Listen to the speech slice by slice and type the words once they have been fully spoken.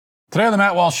Today on the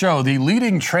Matt Walsh Show, the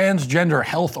leading transgender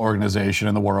health organization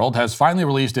in the world has finally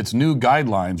released its new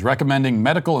guidelines recommending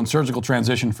medical and surgical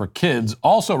transition for kids,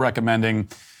 also recommending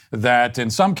that in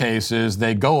some cases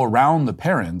they go around the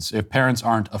parents if parents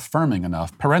aren't affirming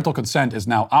enough. Parental consent is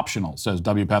now optional, says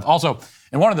WPATH. Also,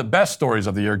 in one of the best stories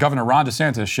of the year, Governor Ron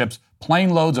DeSantis ships plane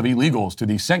loads of illegals to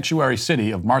the sanctuary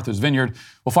city of Martha's Vineyard.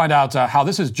 We'll find out how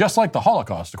this is just like the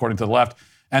Holocaust, according to the left.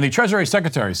 And the Treasury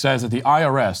Secretary says that the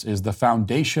IRS is the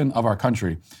foundation of our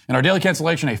country. In our daily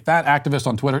cancellation, a fat activist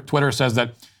on Twitter says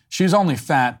that she's only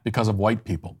fat because of white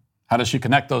people. How does she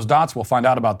connect those dots? We'll find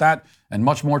out about that and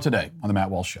much more today on The Matt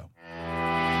Walsh Show.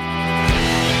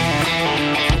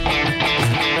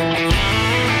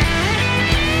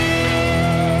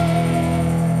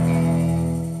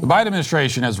 The Biden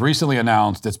administration has recently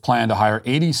announced its plan to hire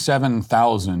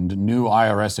 87,000 new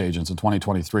IRS agents in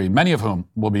 2023, many of whom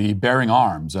will be bearing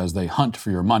arms as they hunt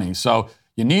for your money. So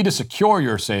you need to secure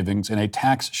your savings in a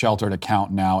tax-sheltered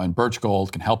account now, and Birch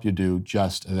Gold can help you do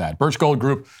just that. Birch Gold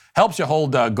Group helps you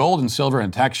hold gold and silver in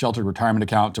a tax-sheltered retirement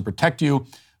account to protect you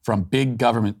from big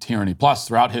government tyranny. Plus,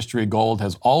 throughout history, gold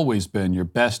has always been your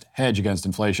best hedge against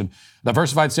inflation.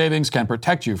 Diversified savings can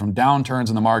protect you from downturns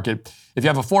in the market. If you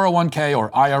have a 401k or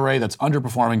IRA that's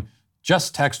underperforming,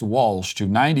 just text Walsh to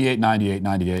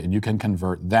 989898 and you can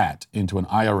convert that into an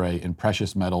IRA in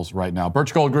precious metals right now.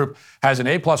 Birch Gold Group has an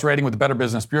A+ rating with the Better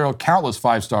Business Bureau, countless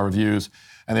 5-star reviews,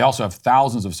 and they also have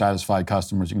thousands of satisfied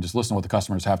customers. You can just listen to what the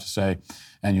customers have to say,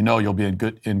 and you know you'll be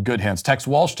in good hands. Text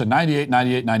Walsh to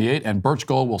 989898, and Birch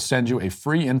Gold will send you a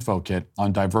free info kit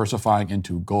on diversifying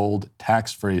into gold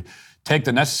tax-free. Take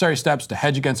the necessary steps to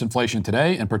hedge against inflation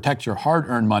today and protect your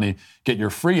hard-earned money. Get your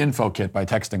free info kit by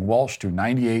texting Walsh to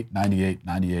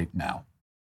 989898 now.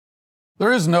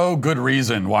 There is no good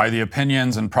reason why the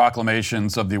opinions and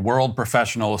proclamations of the World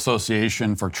Professional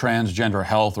Association for Transgender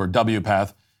Health, or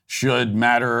WPATH, should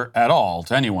matter at all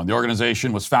to anyone. The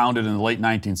organization was founded in the late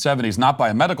 1970s, not by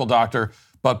a medical doctor,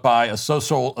 but by a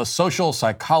social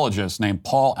psychologist named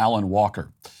Paul Allen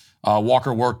Walker.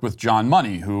 Walker worked with John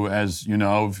Money, who, as you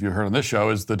know, if you heard on this show,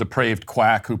 is the depraved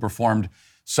quack who performed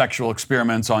sexual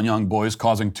experiments on young boys,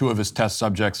 causing 2 of his test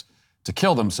subjects to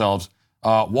kill themselves.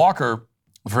 Walker,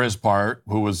 for his part,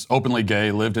 who was openly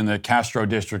gay, lived in the Castro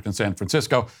district in San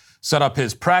Francisco, set up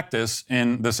his practice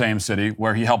in the same city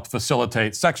where he helped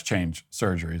facilitate sex change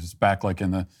surgeries. It's back like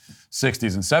in the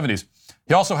 60s and 70s.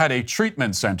 He also had a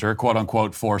treatment center, quote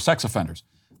unquote, for sex offenders.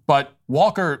 But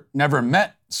Walker never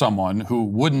met someone who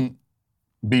wouldn't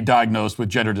be diagnosed with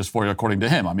gender dysphoria according to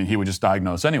him. I mean, he would just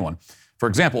diagnose anyone. For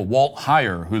example, Walt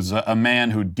Heyer, who's a man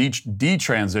who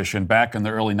detransitioned back in the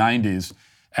early 90s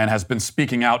and has been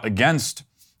speaking out against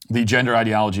the gender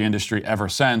ideology industry ever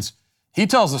since, he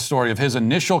tells the story of his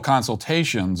initial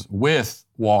consultations with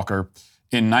Walker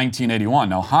in 1981.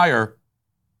 Now, Heyer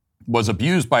was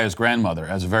abused by his grandmother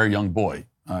as a very young boy.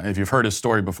 If you've heard his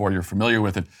story before, you're familiar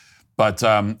with it. But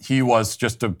he was,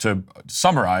 just to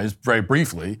summarize very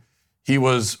briefly, he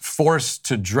was forced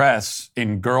to dress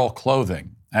in girl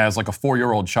clothing as like a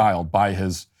 4-year-old child by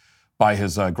his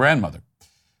grandmother.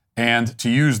 And to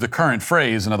use the current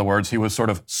phrase, in other words, he was sort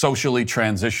of socially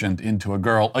transitioned into a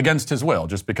girl against his will,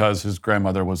 just because his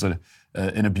grandmother was an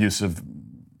abusive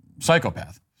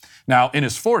psychopath. Now, in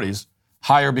his 40s,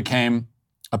 Heyer became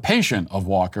a patient of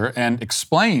Walker and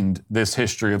explained this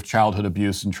history of childhood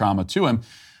abuse and trauma to him.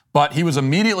 But he was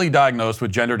immediately diagnosed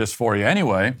with gender dysphoria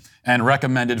anyway and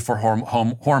recommended for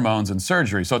hormones and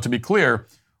surgery. So to be clear,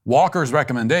 Walker's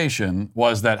recommendation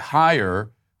was that Heyer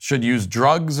should use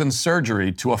drugs and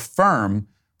surgery to affirm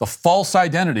the false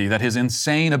identity that his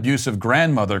insane, abusive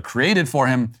grandmother created for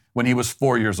him when he was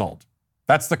 4 years old.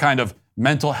 That's the kind of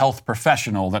mental health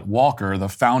professional that Walker, the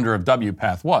founder of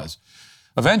WPATH, was.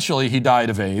 Eventually, he died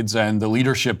of AIDS, and the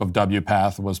leadership of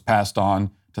WPATH was passed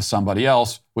on to somebody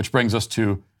else, which brings us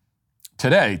to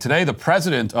today. Today, the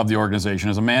president of the organization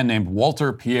is a man named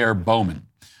Walter Pierre Bowman,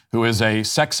 who is a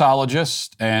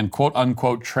sexologist and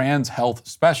quote-unquote trans health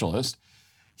specialist.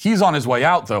 He's on his way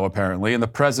out, though, apparently, and the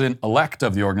president-elect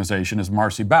of the organization is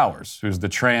Marcy Bowers, who's the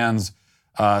trans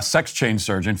sex change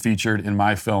surgeon featured in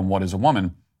my film, What is a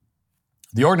Woman?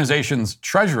 The organization's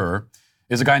treasurer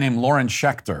is a guy named Lauren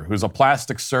Schechter, who's a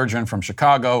plastic surgeon from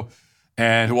Chicago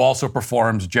and who also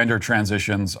performs gender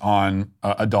transitions on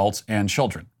adults and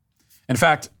children. In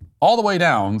fact, all the way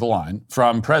down the line,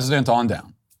 from president on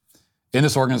down, in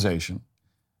this organization,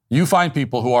 you find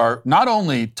people who are not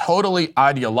only totally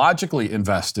ideologically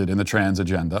invested in the trans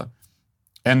agenda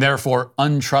and therefore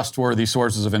untrustworthy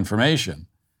sources of information,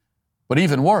 but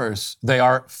even worse, they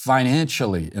are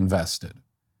financially invested.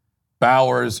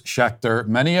 Bowers, Schechter,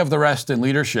 many of the rest in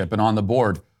leadership and on the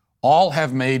board all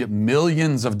have made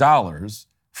millions of dollars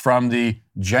from the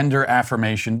gender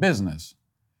affirmation business.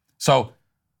 So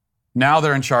now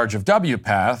they're in charge of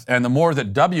WPATH, and the more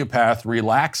that WPATH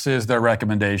relaxes their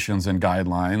recommendations and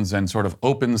guidelines and sort of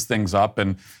opens things up,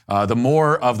 and the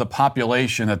more of the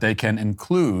population that they can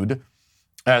include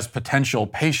as potential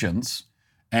patients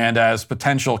and as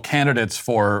potential candidates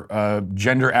for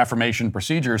gender affirmation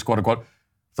procedures, quote unquote,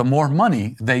 the more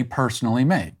money they personally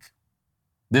make.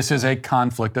 This is a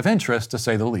conflict of interest, to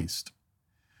say the least.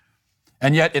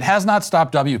 And yet it has not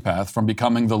stopped WPATH from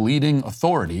becoming the leading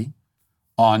authority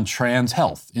on trans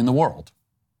health in the world.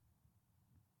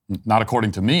 Not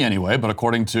according to me anyway, but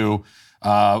according to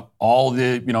all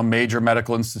the major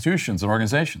medical institutions and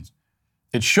organizations.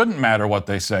 It shouldn't matter what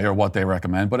they say or what they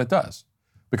recommend, but it does.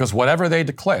 Because whatever they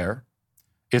declare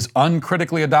is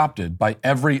uncritically adopted by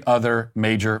every other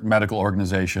major medical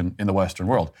organization in the Western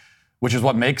world, which is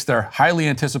what makes their highly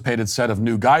anticipated set of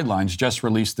new guidelines just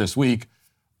released this week,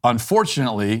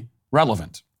 unfortunately,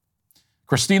 relevant.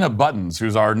 Christina Buttons,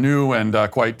 who's our new and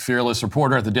quite fearless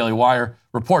reporter at the Daily Wire,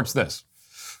 reports this.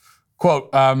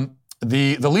 Quote,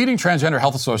 the leading Transgender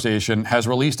Health Association has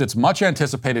released its much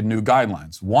anticipated new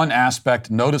guidelines. One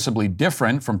aspect noticeably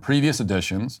different from previous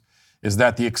editions is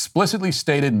that the explicitly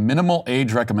stated minimal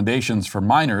age recommendations for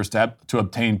minors to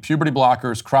obtain puberty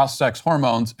blockers, cross-sex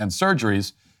hormones, and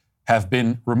surgeries have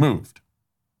been removed.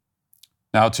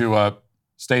 Now, to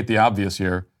state the obvious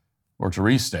here, or to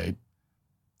restate,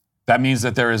 that means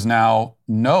that there is now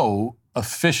no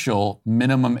official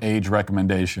minimum age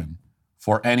recommendation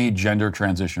for any gender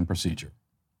transition procedure.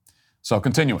 So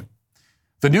continuing.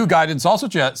 The new guidance also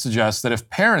suggests that if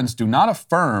parents do not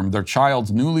affirm their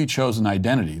child's newly chosen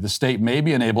identity, the state may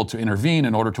be enabled to intervene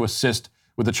in order to assist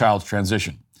with the child's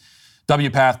transition.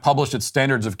 WPATH published its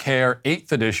Standards of Care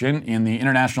 8th edition in the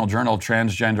International Journal of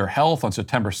Transgender Health on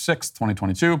September 6,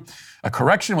 2022. A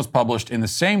correction was published in the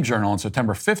same journal on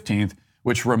September 15th,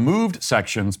 which removed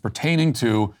sections pertaining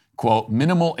to, quote,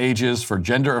 minimal ages for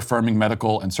gender-affirming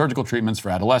medical and surgical treatments for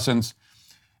adolescents.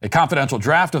 A confidential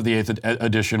draft of the 8th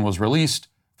edition was released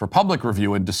for public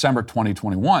review in December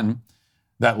 2021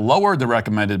 that lowered the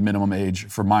recommended minimum age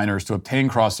for minors to obtain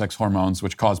cross-sex hormones,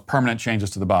 which cause permanent changes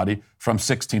to the body, from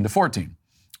 16 to 14.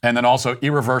 And then also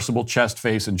irreversible chest,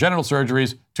 face, and genital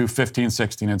surgeries to 15,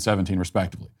 16, and 17,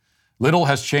 respectively. Little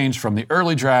has changed from the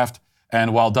early draft,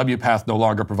 and while WPATH no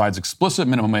longer provides explicit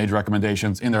minimum age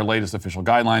recommendations in their latest official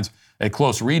guidelines, a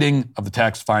close reading of the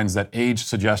text finds that age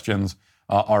suggestions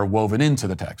are woven into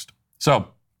the text. So,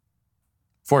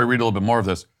 before we read a little bit more of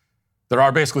this, there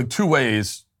are basically two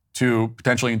ways to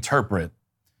potentially interpret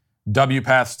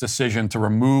WPATH's decision to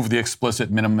remove the explicit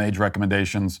minimum age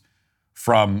recommendations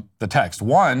from the text.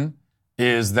 One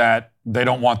is that they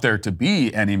don't want there to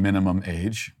be any minimum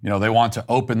age. They want to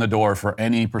open the door for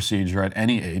any procedure at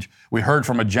any age. We heard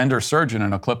from a gender surgeon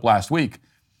in a clip last week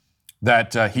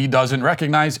that he doesn't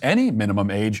recognize any minimum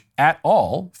age at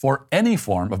all for any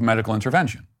form of medical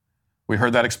intervention. We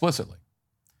heard that explicitly.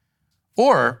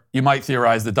 Or you might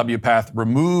theorize that WPATH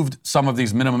removed some of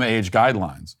these minimum age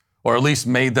guidelines, or at least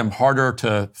made them harder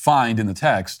to find in the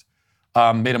text,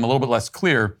 made them a little bit less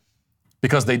clear,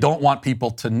 because they don't want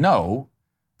people to know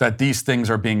that these things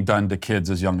are being done to kids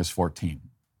as young as 14.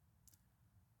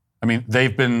 I mean,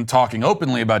 they've been talking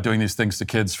openly about doing these things to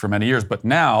kids for many years, but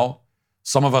now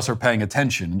some of us are paying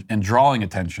attention and drawing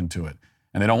attention to it,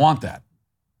 and they don't want that,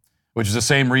 which is the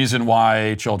same reason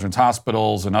why children's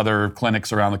hospitals and other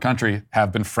clinics around the country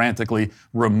have been frantically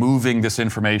removing this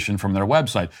information from their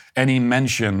website. Any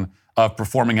mention of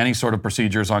performing any sort of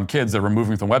procedures on kids, they're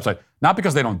removing from the website, not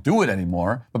because they don't do it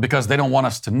anymore, but because they don't want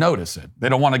us to notice it. They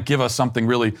don't want to give us something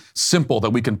really simple that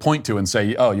we can point to and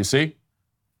say, oh, you see?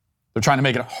 They're trying to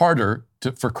make it harder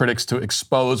for critics to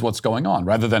expose what's going on,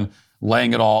 rather than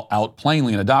laying it all out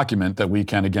plainly in a document that we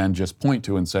can, again, just point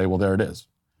to and say, well, there it is.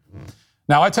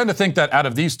 Now, I tend to think that out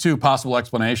of these two possible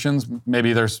explanations,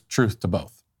 maybe there's truth to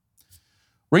both.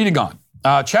 Reading on.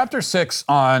 Chapter 6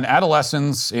 on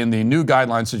adolescence in the new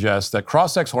guidelines suggests that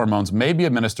cross-sex hormones may be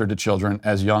administered to children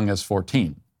as young as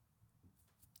 14.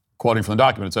 Quoting from the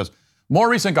document, it says, more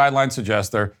recent guidelines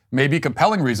suggest there may be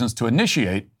compelling reasons to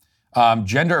initiate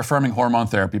gender-affirming hormone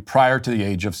therapy prior to the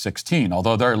age of 16,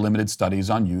 although there are limited studies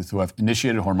on youth who have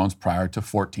initiated hormones prior to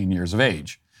 14 years of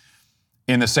age.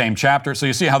 In the same chapter, so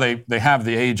you see how they have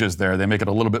the ages there. They make it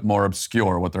a little bit more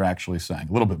obscure what they're actually saying,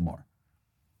 a little bit more.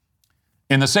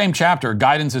 In the same chapter,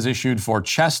 guidance is issued for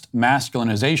chest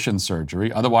masculinization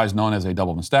surgery, otherwise known as a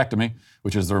double mastectomy,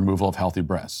 which is the removal of healthy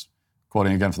breasts.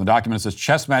 Quoting again from the document, it says,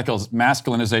 chest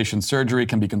masculinization surgery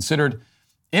can be considered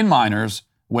in minors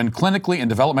when clinically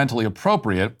and developmentally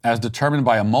appropriate, as determined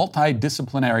by a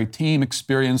multidisciplinary team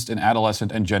experienced in adolescent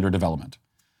and gender development.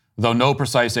 Though no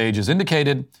precise age is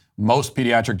indicated, most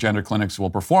pediatric gender clinics will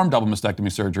perform double mastectomy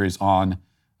surgeries on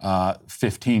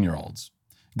 15-year-olds.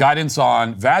 Guidance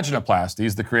on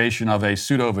vaginoplasties, the creation of a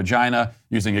pseudo-vagina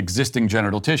using existing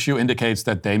genital tissue, indicates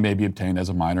that they may be obtained as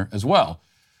a minor as well.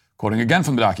 Quoting again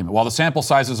from the document, while the sample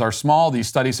sizes are small, these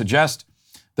studies suggest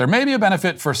there may be a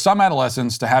benefit for some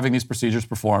adolescents to having these procedures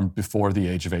performed before the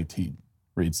age of 18,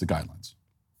 reads the guidelines.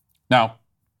 Now,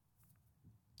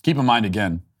 keep in mind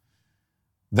again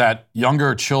that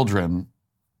younger children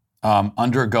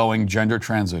undergoing gender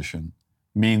transition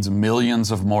means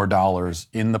millions of more dollars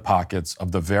in the pockets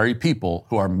of the very people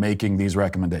who are making these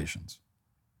recommendations.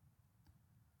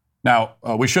 Now,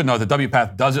 we should know that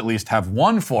WPATH does at least have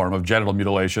one form of genital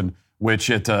mutilation, which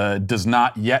it does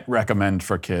not yet recommend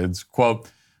for kids. Quote,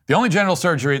 the only genital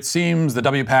surgery it seems the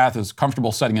WPATH is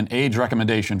comfortable setting an age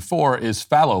recommendation for is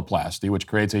phalloplasty, which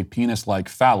creates a penis-like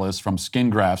phallus from skin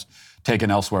grafts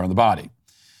taken elsewhere in the body.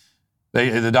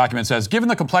 The document says, given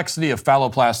the complexity of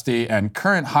phalloplasty and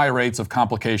current high rates of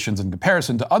complications in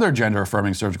comparison to other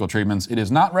gender-affirming surgical treatments, it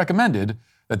is not recommended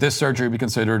that this surgery be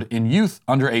considered in youth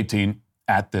under 18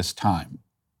 at this time.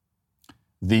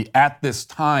 The at this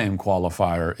time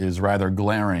qualifier is rather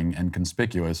glaring and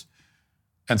conspicuous,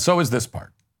 and so is this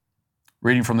part.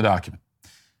 Reading from the document.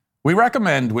 We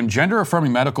recommend when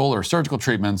gender-affirming medical or surgical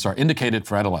treatments are indicated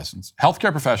for adolescents, healthcare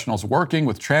professionals working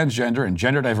with transgender and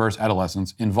gender-diverse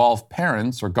adolescents involve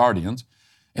parents or guardians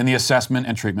in the assessment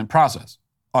and treatment process,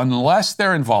 unless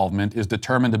their involvement is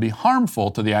determined to be harmful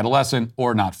to the adolescent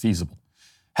or not feasible.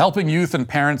 Helping youth and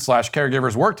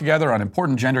parents/caregivers work together on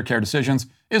important gender care decisions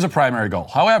is a primary goal.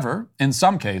 However, in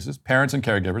some cases, parents and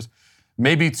caregivers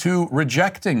may be too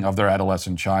rejecting of their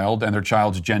adolescent child and their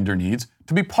child's gender needs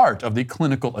to be part of the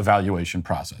clinical evaluation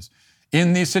process.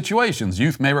 In these situations,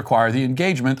 youth may require the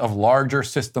engagement of larger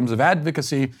systems of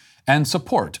advocacy and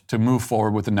support to move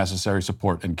forward with the necessary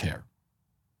support and care.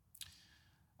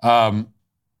 Now,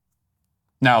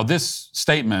 this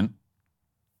statement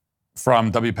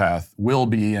from WPATH will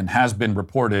be and has been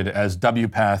reported as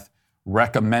WPATH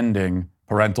recommending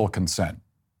parental consent.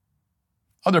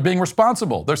 Oh, they're being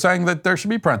responsible. They're saying that there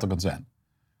should be parental consent.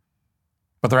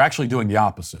 But they're actually doing the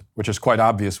opposite, which is quite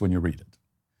obvious when you read it.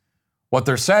 What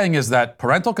they're saying is that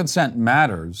parental consent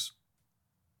matters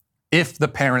if the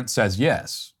parent says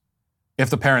yes.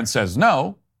 If the parent says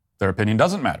no, their opinion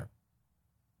doesn't matter.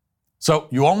 So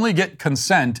you only get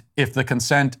consent if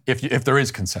there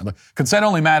is consent. Consent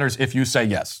only matters if you say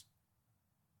yes.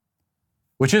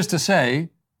 Which is to say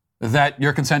that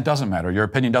your consent doesn't matter. Your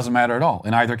opinion doesn't matter at all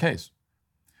in either case.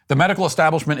 The medical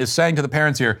establishment is saying to the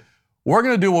parents here, we're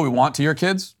going to do what we want to your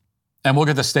kids, and we'll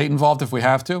get the state involved if we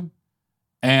have to.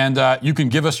 And you can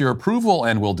give us your approval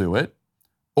and we'll do it,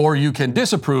 or you can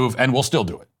disapprove and we'll still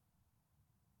do it.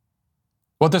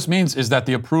 What this means is that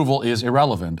the approval is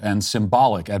irrelevant and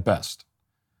symbolic at best.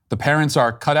 The parents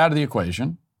are cut out of the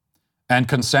equation, and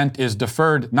consent is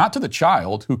deferred not to the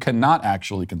child, who cannot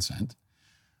actually consent,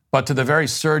 but to the very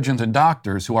surgeons and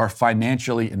doctors who are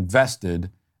financially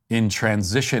invested in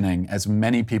transitioning as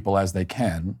many people as they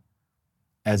can,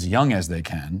 as young as they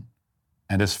can,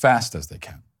 and as fast as they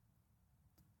can.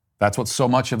 That's what so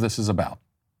much of this is about.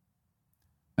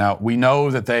 Now, we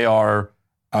know that they are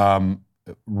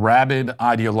rabid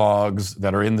ideologues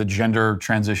that are in the gender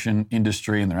transition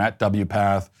industry, and they're at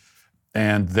WPATH,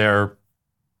 and they're,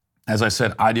 as I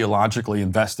said, ideologically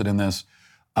invested in this.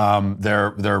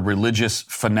 They're religious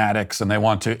fanatics, and they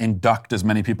want to induct as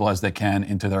many people as they can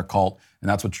into their cult, and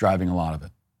that's what's driving a lot of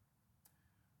it.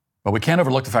 But we can't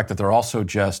overlook the fact that they're also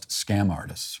just scam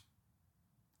artists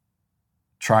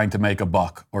trying to make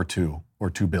 $1 or $2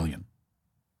 or $2 billion.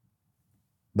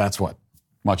 That's what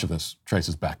much of this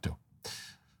traces back to.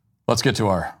 Let's get to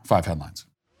our 5 headlines.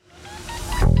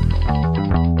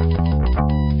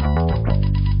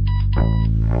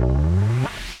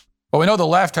 Well, we know the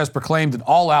left has proclaimed an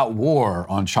all-out war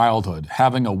on childhood.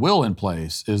 Having a will in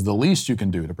place is the least you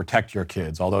can do to protect your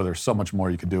kids, although there's so much more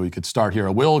you could do. You could start here.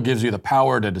 A will gives you the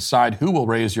power to decide who will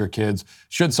raise your kids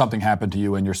should something happen to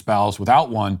you and your spouse. Without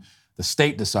one, the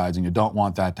state decides, and you don't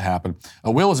want that to happen.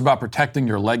 A will is about protecting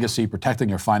your legacy, protecting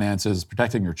your finances,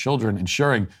 protecting your children,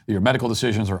 ensuring that your medical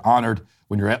decisions are honored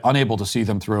when you're unable to see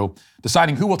them through,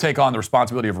 deciding who will take on the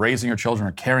responsibility of raising your children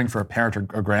or caring for a parent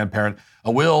or grandparent.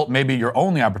 A will may be your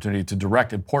only opportunity to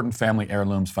direct important family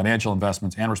heirlooms, financial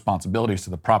investments, and responsibilities to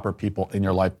the proper people in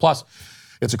your life. Plus,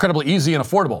 It's incredibly easy and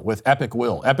affordable with Epic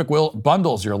Will. Epic Will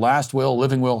bundles your last will,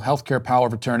 living will, healthcare power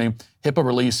of attorney, HIPAA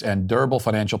release, and durable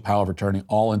financial power of attorney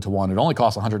all into one. It only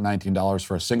costs $119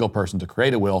 for a single person to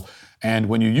create a will. And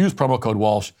when you use promo code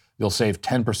Walsh, you'll save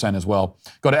 10% as well.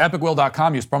 Go to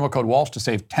epicwill.com, use promo code Walsh to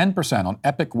save 10% on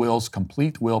Epic Will's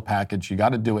complete will package. You got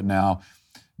to do it now.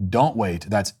 Don't wait.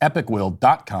 That's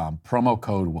epicwill.com, promo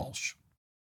code Walsh.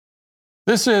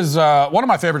 This is one of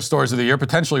my favorite stories of the year,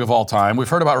 potentially of all time. We've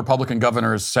heard about Republican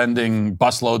governors sending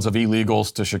busloads of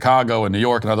illegals to Chicago and New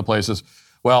York and other places.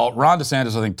 Well, Ron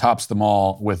DeSantis, I think, tops them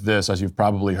all with this, as you've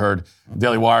probably heard.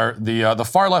 Daily Wire, the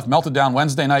far left melted down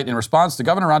Wednesday night in response to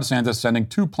Governor Ron DeSantis sending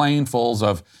 2 planefuls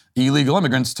of illegal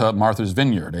immigrants to Martha's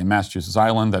Vineyard, a Massachusetts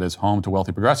island that is home to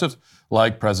wealthy progressives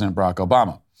like President Barack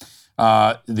Obama.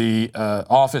 The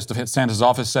office, DeSantis'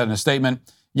 office, said in a statement,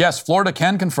 yes, Florida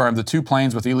can confirm the 2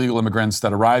 planes with illegal immigrants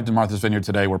that arrived in Martha's Vineyard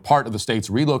today were part of the state's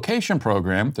relocation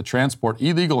program to transport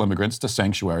illegal immigrants to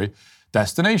sanctuary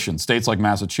destinations. States like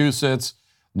Massachusetts,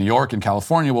 New York, and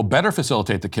California will better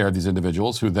facilitate the care of these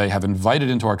individuals who they have invited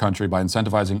into our country by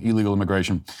incentivizing illegal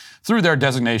immigration through their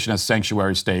designation as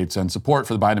sanctuary states and support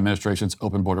for the Biden administration's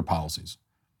open border policies.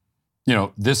 You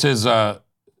know, this is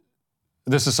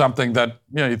something that,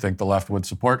 you know, you'd think the left would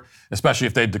support, especially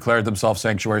if they declared themselves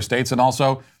sanctuary states. And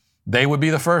also, they would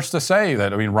be the first to say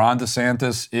that, I mean, Ron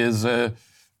DeSantis is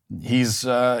he's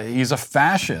a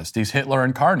fascist. He's Hitler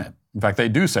incarnate. In fact, they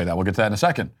do say that. We'll get to that in a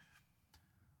second.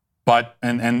 But,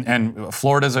 and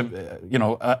Florida's a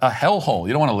hellhole.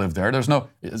 You don't want to live there. There's no,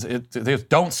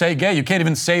 don't say gay. You can't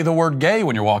even say the word gay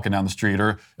when you're walking down the street,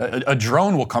 or a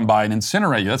drone will come by and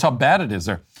incinerate you. That's how bad it is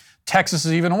there. Texas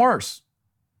is even worse.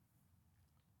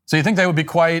 So you think they would be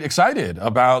quite excited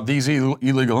about these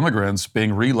illegal immigrants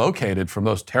being relocated from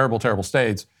those terrible, terrible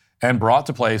states and brought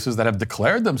to places that have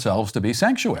declared themselves to be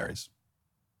sanctuaries.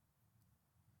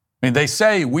 I mean, they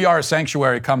say, we are a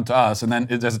sanctuary, come to us. And then,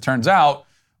 as it turns out,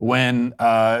 when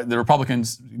the Republican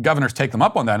governors take them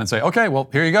up on that and say, okay, well,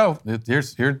 here you go.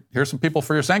 Here's some people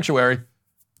for your sanctuary.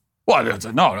 Well,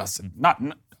 no, that's not.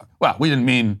 Well, we didn't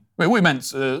mean, we meant,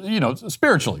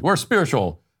 spiritually. We're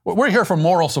spiritual. We're here for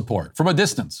moral support from a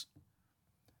distance.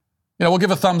 You know, we'll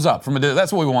give a thumbs up from a distance.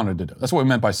 That's what we wanted to do. That's what we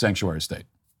meant by sanctuary state.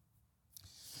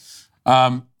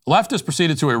 Leftists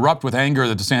proceeded to erupt with anger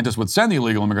that DeSantis would send the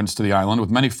illegal immigrants to the island, with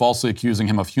many falsely accusing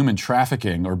him of human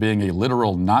trafficking or being a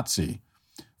literal Nazi.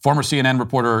 Former CNN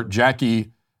reporter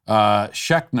Jackie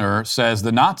Schechner says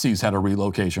the Nazis had a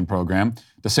relocation program.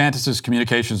 DeSantis'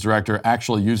 communications director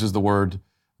actually uses the word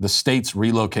the state's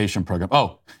relocation program.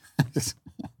 Oh,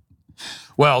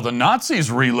 well, the Nazis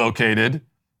relocated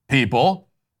people,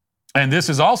 and this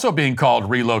is also being called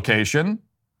relocation.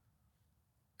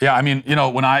 Yeah, I mean, you know,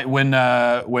 when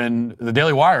the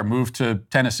Daily Wire moved to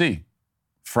Tennessee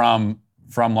from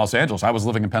Los Angeles, I was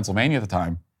living in Pennsylvania at the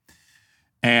time.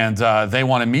 And they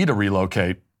wanted me to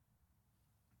relocate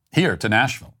here to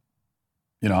Nashville,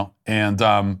 you know. And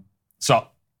so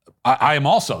I am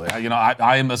also, you know,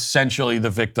 I am essentially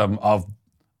the victim of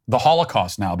the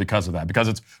Holocaust now because of that, because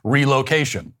it's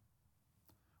relocation.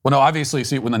 Well, no, obviously,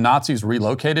 see, when the Nazis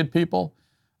relocated people,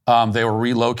 they were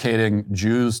relocating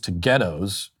Jews to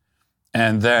ghettos,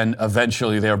 and then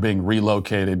eventually they were being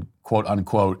relocated, quote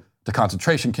unquote, to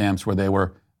concentration camps where they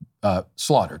were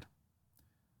slaughtered.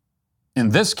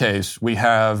 In this case, we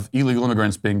have illegal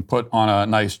immigrants being put on a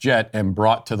nice jet and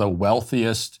brought to the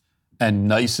wealthiest and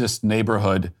nicest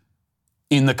neighborhood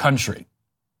in the country,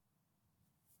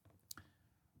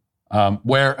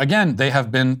 where, again, they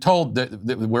have been told that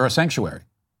we're a sanctuary.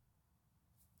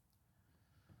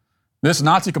 This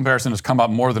Nazi comparison has come up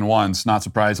more than once, not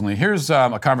surprisingly. Here's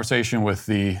a conversation with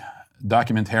the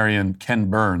documentarian Ken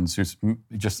Burns, who's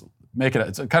just making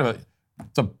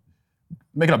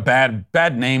a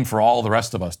bad name for all the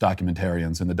rest of us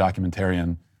documentarians in the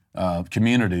documentarian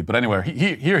community. But anyway,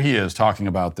 here he is talking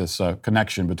about this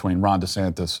connection between Ron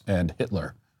DeSantis and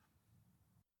Hitler.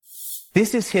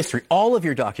 This is history. All of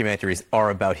your documentaries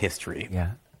are about history.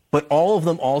 Yeah. But all of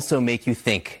them also make you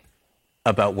think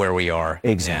about where we are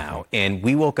now. And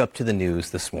we woke up to the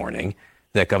news this morning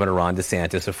that Governor Ron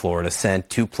DeSantis of Florida sent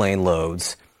 2 plane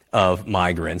loads of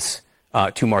migrants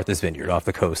to Martha's Vineyard off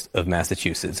the coast of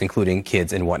Massachusetts, including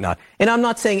kids and whatnot. And I'm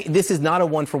not saying this is not a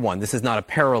one-for-one. This is not a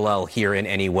parallel here in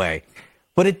any way.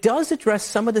 But it does address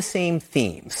some of the same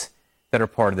themes that are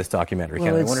part of this documentary.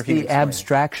 Well, it's the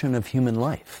abstraction of human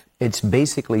life. It's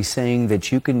basically saying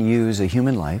that you can use a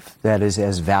human life that is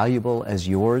as valuable as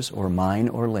yours or mine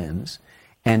or Lynn's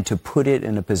and to put it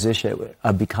in a position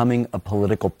of becoming a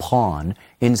political pawn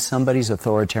in somebody's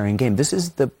authoritarian game. This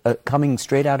is the coming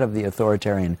straight out of the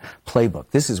authoritarian playbook.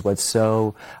 This is what's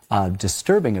so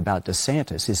disturbing about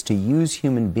DeSantis, is to use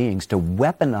human beings, to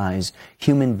weaponize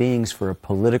human beings for a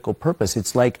political purpose.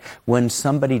 It's like when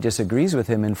somebody disagrees with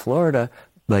him in Florida,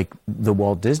 like the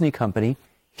Walt Disney Company,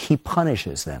 he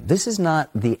punishes them. This is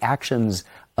not the actions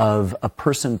of a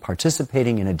person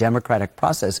participating in a democratic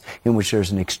process in which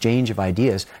there's an exchange of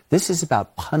ideas. This is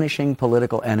about punishing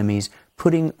political enemies,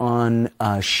 putting on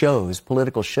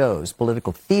political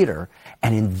theater.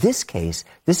 And in this case,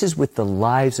 this is with the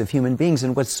lives of human beings.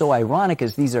 And what's so ironic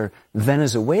is these are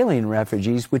Venezuelan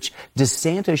refugees, which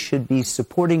DeSantis should be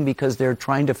supporting because they're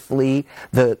trying to flee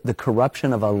the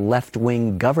corruption of a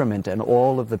left-wing government and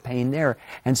all of the pain there.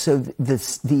 And so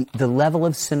the level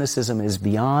of cynicism is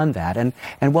beyond that. And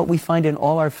what we find in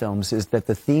all our films is that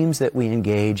the themes that we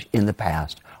engage in the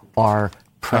past are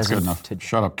present. That's good enough. Today.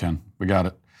 Shut up, Ken. We got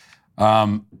it.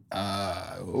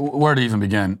 Where to even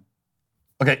begin?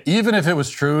 Okay, even if it was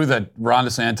true that Ron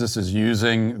DeSantis is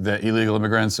using the illegal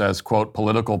immigrants as, quote,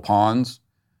 political pawns,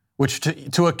 which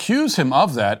to accuse him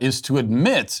of that is to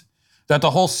admit that the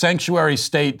whole sanctuary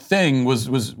state thing was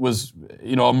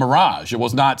a mirage. It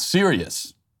was not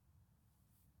serious.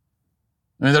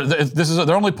 I mean,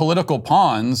 they're only political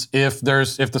pawns if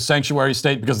the sanctuary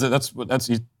state, because that's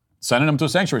he's sending them to a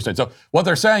sanctuary state. So what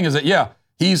they're saying is that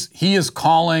he is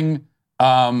calling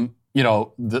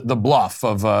the bluff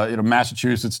of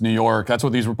Massachusetts, New York. That's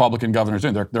what these Republican governors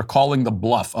are doing. They're calling the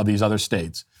bluff of these other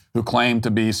states who claim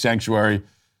to be sanctuary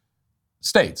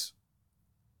states.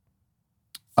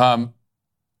 But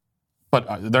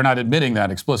they're not admitting that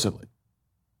explicitly.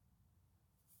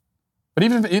 But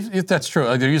even if that's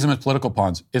true, they're using them as political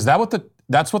pawns. Is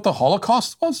that's what the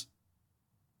Holocaust was?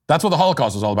 That's what the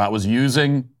Holocaust was all about, was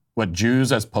using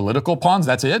Jews as political pawns?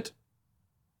 That's it?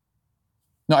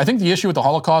 No, I think the issue with the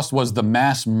Holocaust was the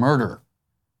mass murder.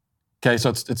 Okay, so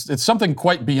it's something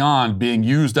quite beyond being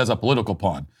used as a political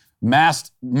pawn.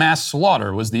 Mass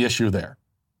slaughter was the issue there.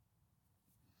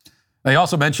 Now, he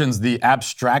also mentions the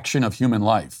abstraction of human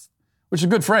life, which is a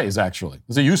good phrase, actually.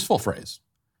 It's a useful phrase.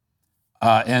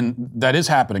 And that is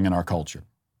happening in our culture.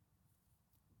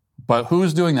 But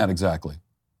who's doing that exactly?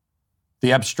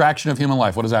 The abstraction of human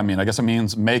life, what does that mean? I guess it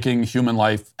means making human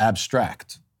life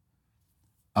abstract.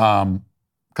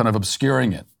 Kind of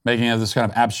obscuring it, making it this kind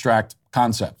of abstract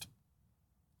concept.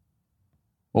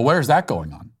 Well, where's that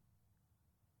going on?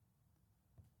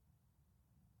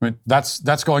 I mean,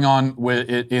 that's going on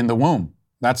in the womb.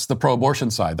 That's the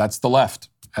pro-abortion side. That's the left,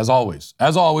 as always.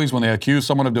 As always, when they accuse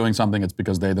someone of doing something, it's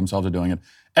because they themselves are doing it.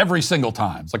 Every single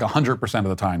time. It's like 100% of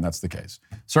the time that's the case.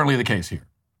 Certainly the case here.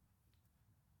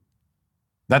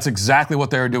 That's exactly what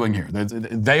they're doing here.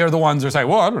 They are the ones that are saying,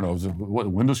 well, I don't know,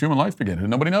 when does human life begin? And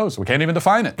nobody knows. We can't even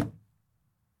define it.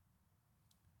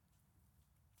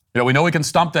 We know we can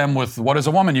stump them with what is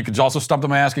a woman. You could also stump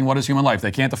them by asking what is human life.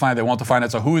 They can't define it. They won't define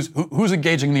it. So who's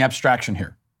engaging in the abstraction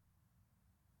here?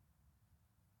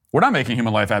 We're not making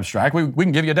human life abstract. We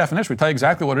can give you a definition. We tell you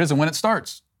exactly what it is and when it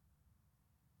starts.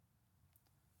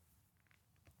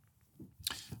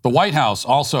 The White House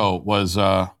also was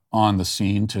on the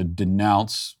scene to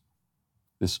denounce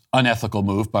this unethical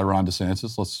move by Ron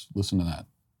DeSantis. Let's listen to that.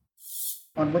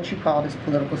 On what you call this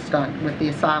political stunt with the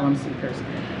asylum seekers.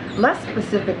 Let's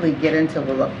specifically get into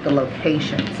the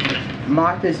locations.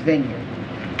 Martha's Vineyard,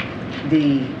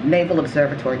 the Naval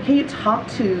Observatory. Can you talk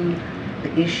to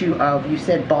the issue of, you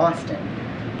said Boston.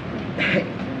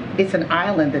 It's an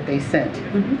island that they sent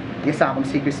the asylum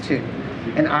seekers to.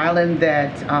 An island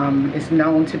that is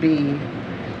known to be,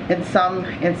 in some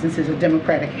instances, a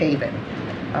Democratic haven.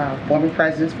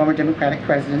 Former Democratic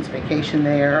presidents vacation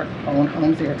there, own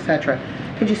homes there, etc.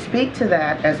 Could you speak to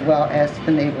that as well as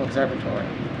the Naval Observatory?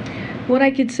 What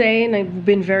I could say, and I've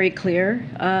been very clear,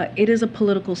 it is a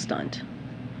political stunt.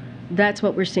 That's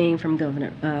what we're seeing from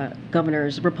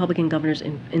governors, Republican governors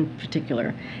in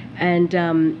particular. And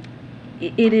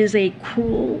it is a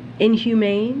cruel,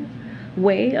 inhumane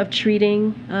way of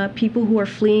treating people who are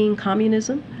fleeing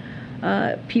communism.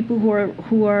 People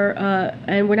who are,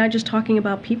 and we're not just talking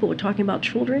about people, we're talking about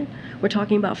children, we're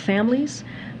talking about families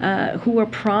who are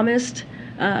promised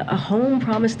a home,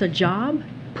 promised a job,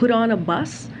 put on a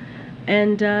bus,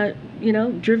 and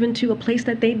driven to a place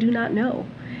that they do not know.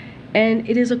 And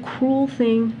it is a cruel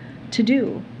thing to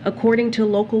do. According to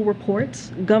local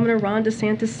reports, Governor Ron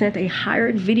DeSantis sent a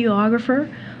hired videographer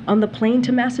on the plane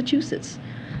to Massachusetts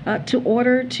to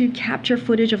order to capture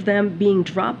footage of them being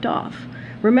dropped off.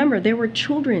 Remember, there were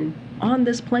children on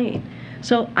this plane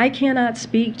So I cannot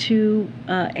speak to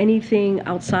anything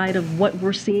outside of what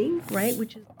we're seeing, right?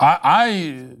 Which is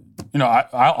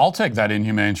I'll take that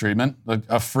inhumane treatment,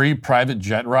 a free private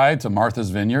jet ride to Martha's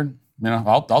Vineyard.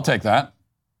 I'll take that.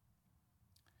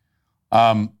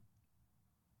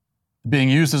 Being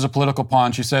used as a political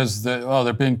pawn, she says that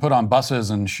they're being put on buses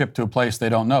and shipped to a place they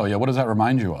don't know. Yeah, what does that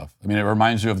remind you of? I mean, it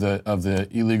reminds you of the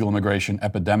illegal immigration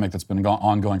epidemic that's been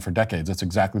ongoing for decades. That's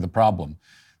exactly the problem.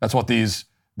 That's what these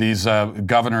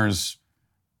governors,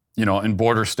 in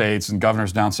border states and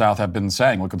governors down south have been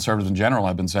saying, what conservatives in general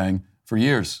have been saying for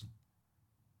years.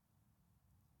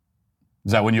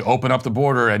 Is that when you open up the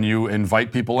border and you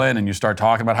invite people in and you start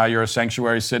talking about how you're a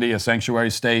sanctuary city, a sanctuary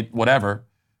state, whatever,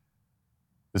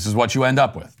 this is what you end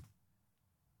up with.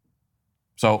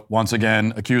 So once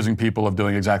again, accusing people of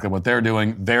doing exactly what they're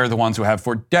doing. They're the ones who have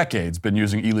for decades been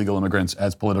using illegal immigrants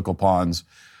as political pawns,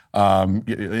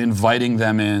 inviting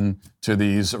them in to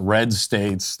these red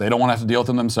states. They don't want to have to deal with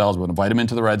them themselves, but invite them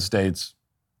into the red states.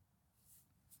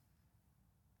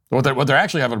 What they're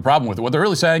actually having a problem with, what they're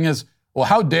really saying is, well,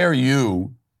 how dare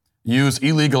you use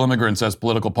illegal immigrants as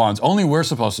political pawns? Only we're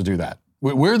supposed to do that.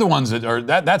 We're the ones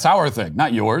that's our thing,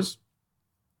 not yours.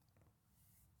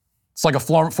 It's like a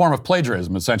form of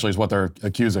plagiarism, essentially, is what they're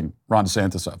accusing Ron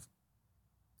DeSantis of.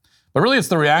 But really, it's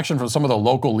the reaction from some of the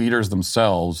local leaders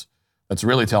themselves that's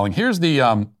really telling. Here's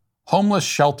the homeless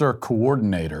shelter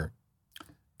coordinator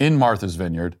in Martha's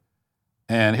Vineyard,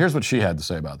 and here's what she had to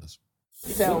say about this.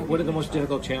 So, what are the most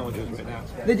difficult challenges right now?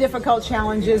 The difficult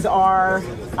challenges are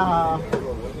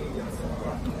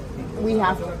we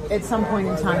have, at some point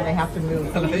in time, they have to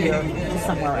move from here to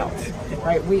somewhere else,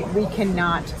 right? We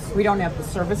don't have the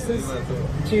services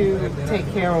to take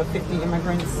care of 50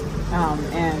 immigrants,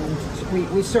 and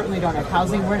we certainly don't have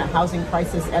housing. We're in a housing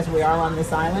crisis as we are on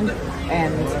this island,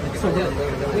 and so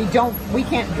we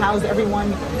can't house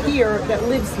everyone here that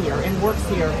lives here and works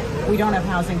here. We don't have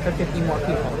housing for 50 more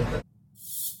people.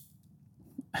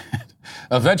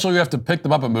 Eventually, we have to pick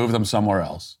them up and move them somewhere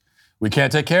else. We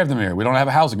can't take care of them here. We don't have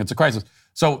housing. It's a crisis.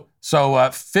 So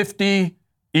 50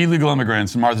 illegal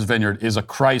immigrants in Martha's Vineyard is a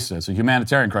crisis, a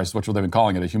humanitarian crisis, which they've been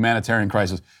calling it, a humanitarian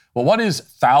crisis. Well, what is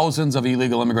thousands of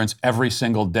illegal immigrants every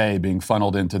single day being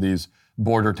funneled into these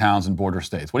border towns and border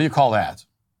states? What do you call that?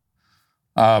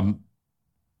 Well,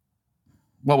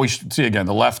 we should see again,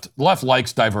 the left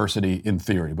likes diversity in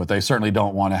theory, but they certainly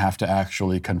don't want to have to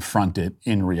actually confront it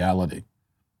in reality.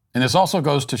 And this also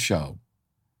goes to show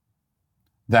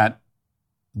that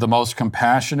the most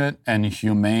compassionate and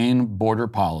humane border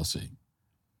policy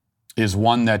is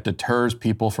one that deters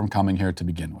people from coming here to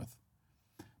begin with.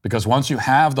 Because once you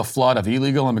have the flood of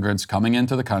illegal immigrants coming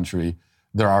into the country,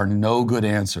 there are no good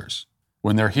answers.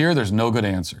 When they're here, there's no good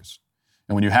answers.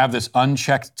 And when you have this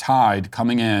unchecked tide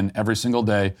coming in every single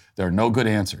day, there are no good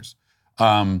answers.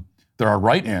 There are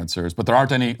right answers, but there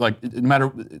aren't any,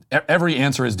 every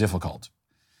answer is difficult.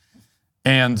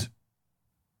 And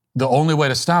the only way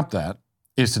to stop that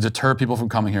is to deter people from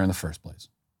coming here in the first place.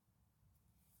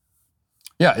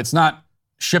 Yeah, it's not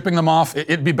shipping them off.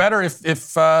 It'd be better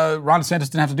if Ron DeSantis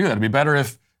didn't have to do that. It'd be better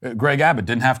if Greg Abbott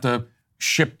didn't have to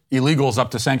ship illegals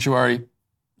up to sanctuary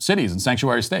cities and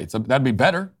sanctuary states. That'd be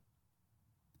better.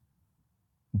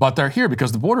 But they're here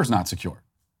because the border's not secure.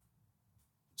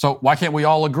 So why can't we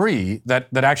all agree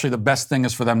that actually the best thing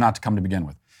is for them not to come to begin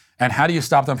with? And how do you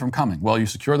stop them from coming? Well, you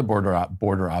secure the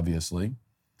border obviously.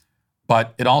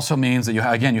 But it also means that you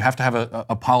have to have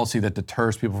a policy that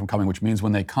deters people from coming, which means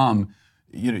when they come,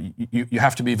 you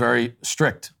have to be very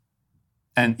strict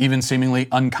and even seemingly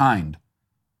unkind.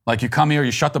 Like you come here,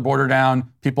 you shut the border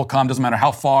down, people come, doesn't matter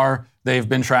how far they've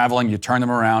been traveling, you turn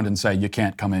them around and say, you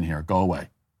can't come in here, go away.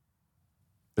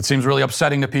 It seems really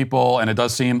upsetting to people and it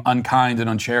does seem unkind and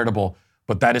uncharitable,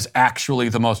 but that is actually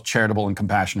the most charitable and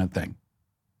compassionate thing.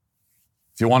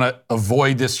 If you want to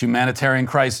avoid this humanitarian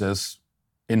crisis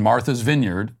in Martha's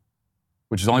Vineyard,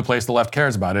 which is the only place the left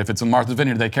cares about it. If it's in Martha's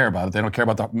Vineyard, they care about it. They don't care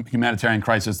about the humanitarian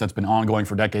crisis that's been ongoing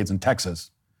for decades in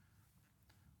Texas.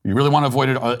 If you really want to avoid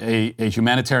a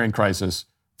humanitarian crisis,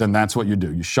 then that's what you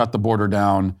do. You shut the border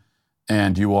down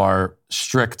and you are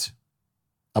strict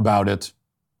about it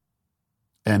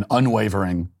and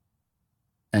unwavering,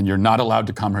 and you're not allowed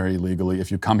to come here illegally.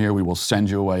 If you come here, we will send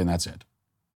you away, and that's it.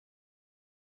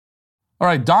 All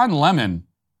right, Don Lemon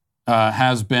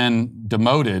has been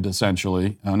demoted,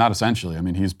 essentially. Not essentially. I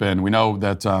mean, we know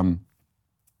that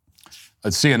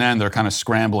at CNN, they're kind of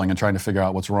scrambling and trying to figure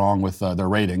out what's wrong with their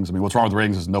ratings. I mean, what's wrong with the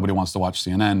ratings is nobody wants to watch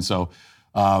CNN. So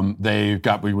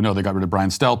we know they got rid of Brian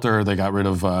Stelter. They got rid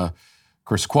of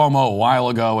Chris Cuomo a while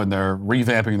ago, and they're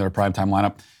revamping their primetime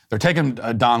lineup. They're taking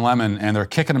Don Lemon and they're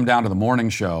kicking him down to the morning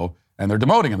show, and they're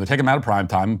demoting him. They take him out of prime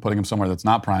time and putting him somewhere that's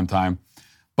not prime time.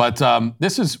 But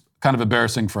this is kind of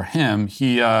embarrassing for him.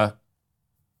 He,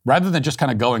 rather than just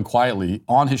kind of going quietly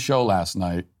on his show last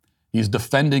night, he's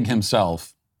defending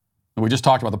himself. And we just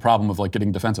talked about the problem of like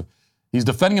getting defensive. He's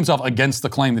defending himself against the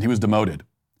claim that he was demoted.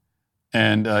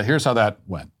 And here's how that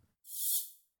went.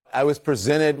 I was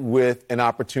presented with an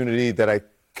opportunity that I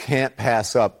can't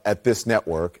pass up at this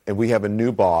network. And we have a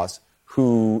new boss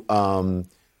who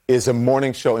is a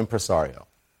morning show impresario.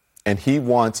 And he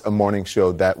wants a morning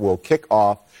show that will kick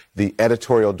off the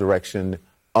editorial direction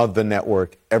of the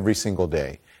network every single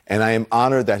day. And I am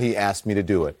honored that he asked me to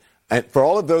do it. And for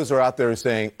all of those who are out there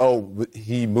saying, oh,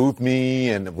 he moved me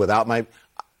and without my...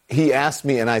 He asked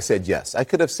me and I said yes. I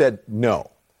could have said no.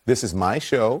 This is my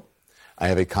show. I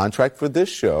have a contract for this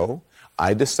show.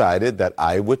 I decided that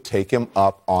I would take him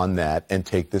up on that and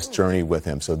take this journey with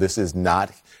him. So this is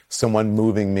not someone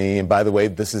moving me. And by the way,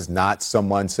 this is not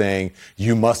someone saying,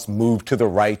 you must move to the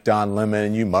right, Don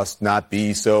Lemon, you must not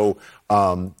be so,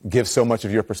 give so much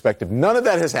of your perspective. None of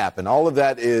that has happened. All of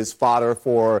that is fodder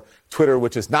for Twitter,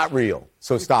 which is not real.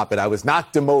 So stop it. I was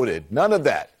not demoted. None of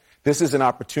that. This is an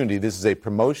opportunity. This is a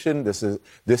promotion. This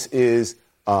is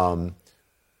an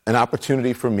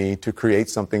opportunity for me to create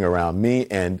something around me,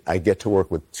 and I get to work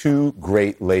with two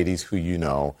great ladies who you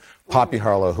know. Poppy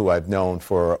Harlow, who I've known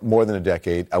for more than a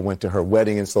decade. I went to her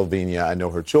wedding in Slovenia. I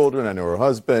know her children. I know her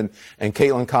husband. And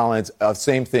Caitlin Collins,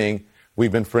 same thing.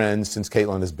 We've been friends since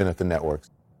Caitlin has been at the network.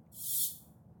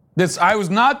 I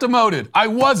was not demoted. I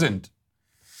wasn't.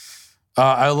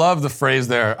 I love the phrase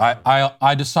there.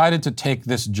 I decided to take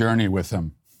this journey with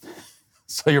him.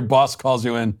 So your boss calls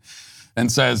you in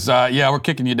and says, yeah, we're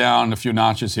kicking you down a few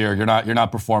notches here. You're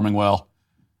not performing well.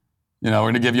 You know,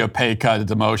 we're going to give you a pay cut, a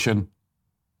demotion.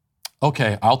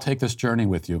 Okay, I'll take this journey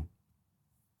with you.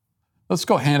 Let's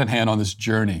go hand in hand on this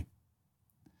journey.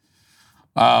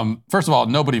 First of all,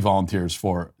 nobody volunteers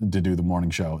to do the morning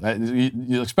show,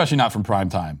 especially not from prime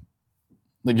time.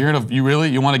 Like you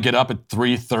want to get up at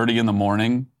 3:30 in the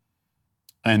morning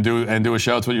and do a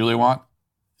show? That's what you really want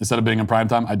instead of being in prime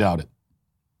time? I doubt it.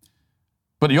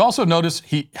 But you also notice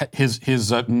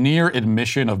his near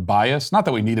admission of bias. Not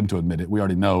that we need him to admit it, we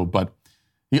already know, but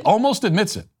he almost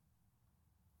admits it.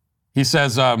 He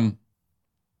says, "Oh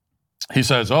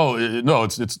no,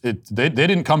 they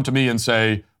didn't come to me and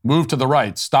say move to the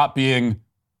right, stop being,"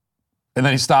 and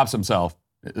then he stops himself.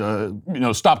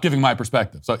 Stop giving my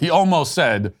perspective. So he almost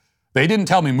said, "They didn't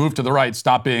tell me move to the right,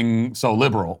 stop being so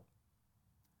liberal,"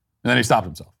 and then he stopped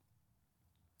himself.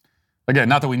 Again,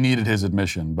 not that we needed his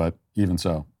admission, but even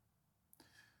so.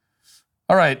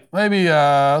 All right, maybe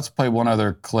let's play one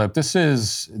other clip. This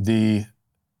is the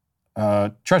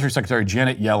Treasury Secretary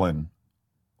Janet Yellen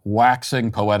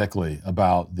waxing poetically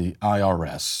about the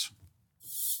IRS.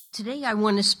 Today I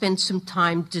want to spend some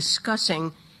time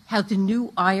discussing how the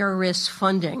new IRS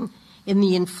funding in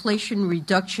the Inflation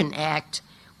Reduction Act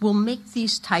will make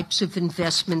these types of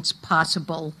investments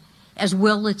possible, as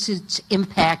well as its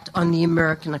impact on the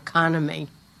American economy.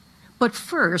 But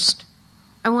first,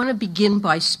 I want to begin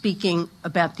by speaking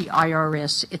about the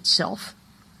IRS itself.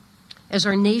 As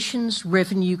our nation's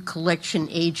revenue collection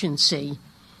agency,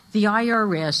 the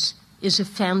IRS is a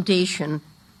foundation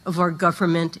of our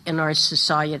government and our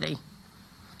society.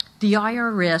 The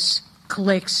IRS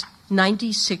collects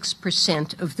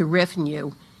 96% of the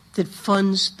revenue that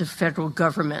funds the federal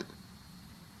government,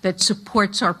 that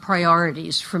supports our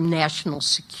priorities from national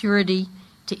security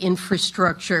to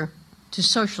infrastructure to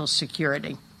social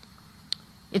security.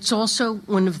 It's also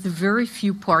one of the very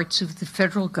few parts of the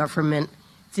federal government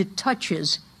that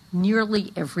touches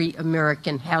nearly every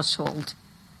American household.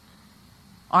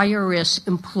 IRS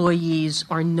employees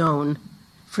are known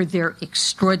for their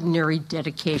extraordinary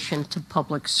dedication to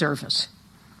public service.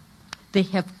 They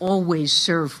have always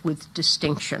served with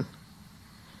distinction.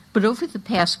 But over the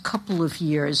past couple of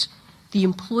years, the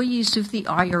employees of the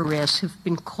IRS have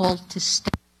been called to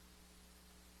step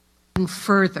even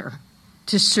further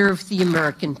to serve the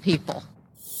American people.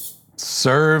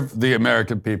 Serve the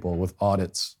American people with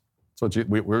audits. That's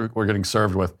what we're getting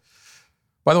served with.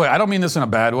 By the way, I don't mean this in a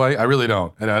bad way. I really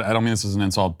don't. And I don't mean this as an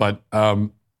insult. But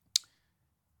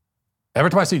every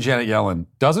time I see Janet Yellen,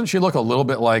 doesn't she look a little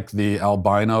bit like the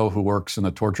albino who works in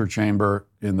the torture chamber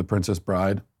in The Princess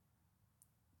Bride?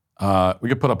 We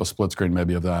could put up a split screen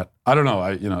maybe of that. I don't know.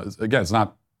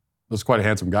 It's quite a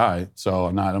handsome guy. So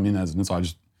I don't mean that as an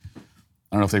insult.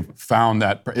 I don't know if they found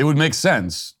that. It would make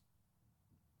sense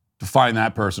to find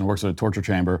that person who works at a torture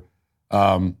chamber.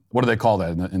 What do they call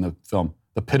that in the film?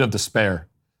 The pit of despair.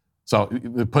 So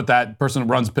they put that person who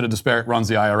runs pit of despair, runs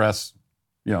the IRS.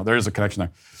 There is a connection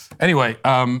there. Anyway,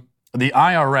 the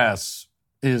IRS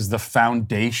is the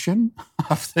foundation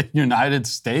of the United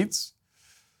States.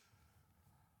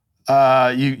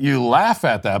 You laugh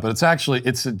at that, but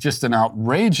it's just an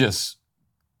outrageous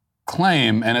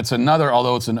claim, and it's another,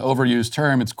 although it's an overused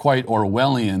term, it's quite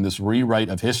Orwellian, this rewrite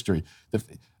of history.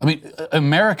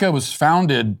 America was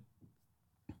founded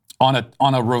on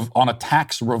a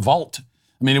tax revolt.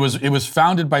 It was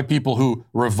founded by people who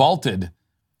rebelled,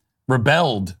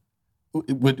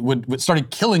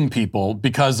 started killing people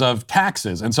because of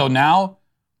taxes. And so now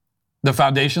the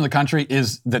foundation of the country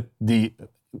is the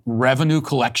Revenue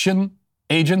Collection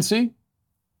Agency,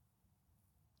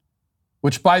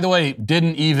 which, by the way,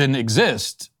 didn't even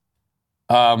exist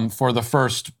for the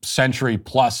first century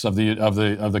plus of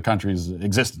the country's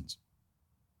existence,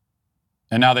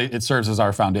 and now it serves as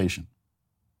our foundation.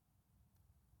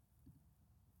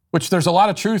 Which there's a lot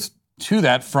of truth to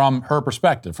that from her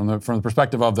perspective, from the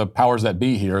perspective of the powers that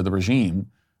be here, the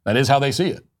regime. That is how they see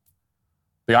it.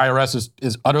 The IRS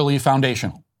is utterly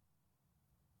foundational,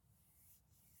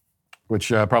 which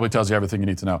probably tells you everything you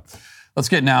need to know. Let's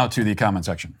get now to the comment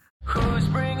section. Who's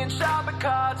bringing shopping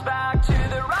carts back to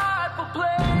the rightful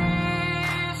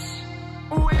place?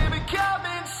 We're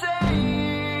becoming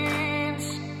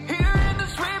saints here in the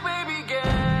Sweet Baby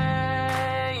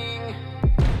Gang.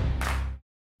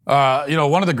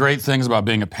 One of the great things about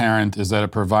being a parent is that it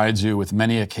provides you with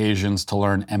many occasions to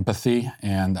learn empathy,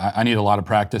 and I need a lot of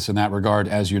practice in that regard,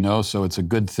 as you know, so it's a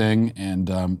good thing. And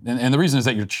the reason is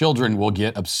that your children will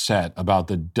get upset about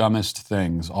the dumbest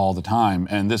things all the time,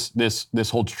 and this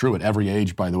holds true at every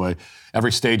age, by the way,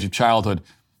 every stage of childhood.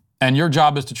 And your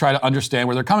job is to try to understand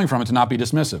where they're coming from and to not be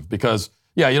dismissive, because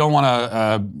you don't want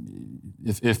to.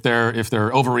 If they're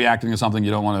overreacting to something, you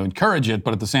don't want to encourage it,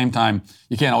 but at the same time,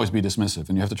 you can't always be dismissive,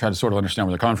 and you have to try to sort of understand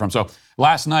where they're coming from. So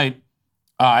last night,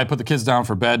 I put the kids down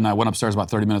for bed, and I went upstairs about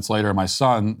 30 minutes later. My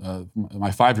son, my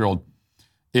 5-year-old,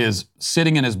 is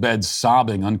sitting in his bed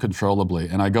sobbing uncontrollably,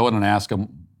 and I go in and ask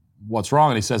him what's wrong,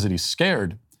 and he says that he's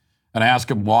scared. And I ask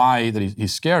him why that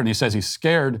he's scared, and he says he's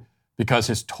scared because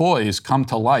his toys come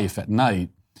to life at night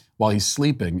while he's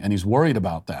sleeping, and he's worried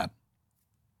about that.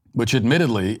 Which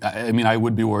admittedly, I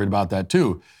would be worried about that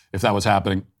too if that was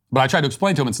happening. But I tried to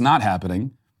explain to him it's not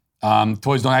happening.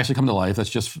 Toys don't actually come to life. That's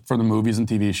just for the movies and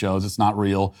TV shows. It's not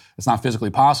real. It's not physically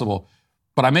possible.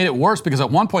 But I made it worse because at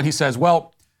one point he says,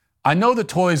 well, I know the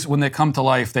toys, when they come to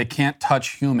life, they can't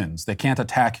touch humans. They can't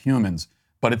attack humans.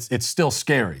 But it's still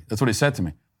scary. That's what he said to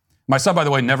me. My son, by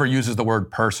the way, never uses the word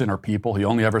person or people. He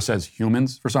only ever says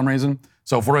humans for some reason.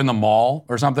 So if we're in the mall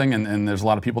or something and there's a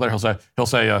lot of people there, he'll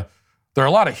say, there are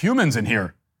a lot of humans in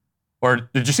here. Or,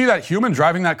 did you see that human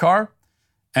driving that car?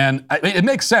 And it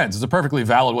makes sense. It's a perfectly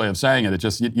valid way of saying it. It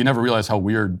just, you never realize how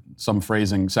weird some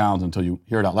phrasing sounds until you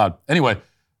hear it out loud. Anyway,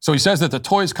 so he says that the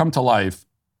toys come to life,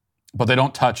 but they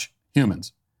don't touch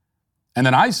humans. And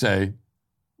then I say,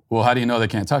 well, how do you know they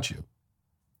can't touch you?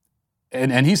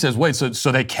 And he says, wait,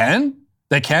 so they can?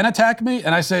 They can attack me?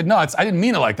 And I say, no, I didn't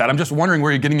mean it like that. I'm just wondering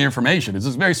where you're getting your information. It's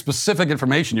this very specific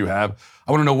information you have.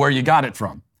 I want to know where you got it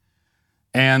from.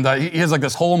 And he has like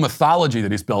this whole mythology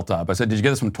that he's built up. I said, did you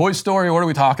get this from Toy Story? What are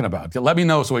we talking about? Let me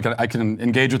know so I can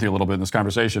engage with you a little bit in this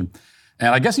conversation. And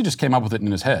I guess he just came up with it in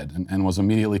his head and was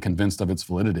immediately convinced of its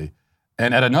validity.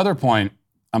 And at another point,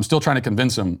 I'm still trying to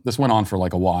convince him. This went on for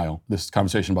like a while, this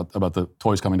conversation about the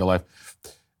toys coming to life.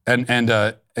 And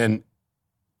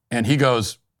he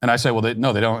goes, and I say, well, they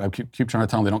don't. I keep trying to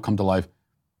tell him they don't come to life.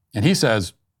 And he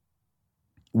says,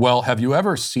 well, have you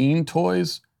ever seen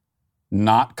toys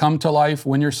not come to life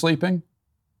when you're sleeping?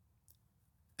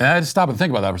 And I had to stop and think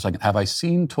about that for a second. Have I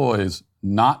seen toys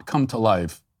not come to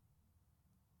life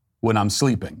when I'm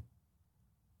sleeping?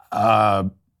 I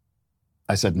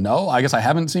said, no, I guess I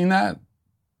haven't seen that.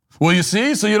 Well, you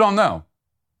see, so you don't know.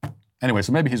 Anyway,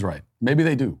 so maybe he's right. Maybe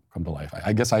they do come to life.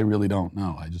 I guess I really don't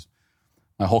know.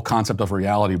 My whole concept of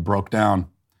reality broke down.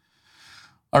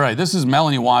 All right, this is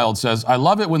Melanie Wild says, I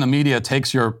love it when the media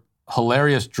takes your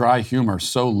hilarious dry humor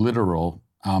so literal.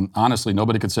 Honestly,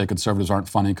 nobody could say conservatives aren't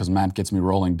funny because Matt gets me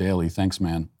rolling daily. Thanks,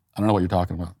 man. I don't know what you're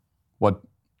talking about.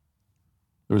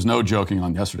 There was no joking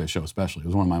on yesterday's show, especially. It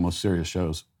was one of my most serious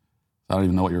shows. I don't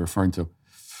even know what you're referring to.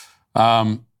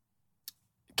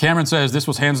 Cameron says, this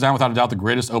was hands down, without a doubt, the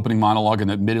greatest opening monologue in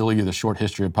admittedly the short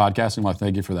history of podcasting. Well,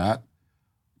 thank you for that.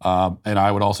 And I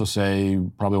would also say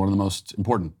probably one of the most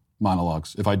important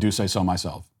monologues, if I do say so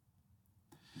myself.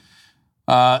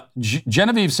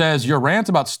 Genevieve says, your rant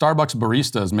about Starbucks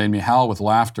baristas made me howl with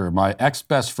laughter. My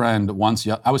ex-best friend once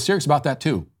yelled. I was serious about that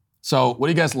too. So what are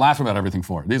you guys laughing about everything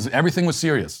for? Everything was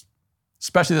serious,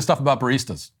 especially the stuff about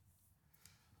baristas.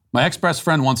 My ex-best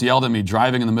friend once yelled at me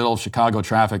driving in the middle of Chicago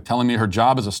traffic, telling me her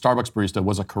job as a Starbucks barista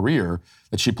was a career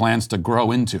that she plans to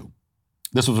grow into.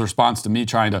 This was a response to me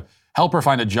trying to help her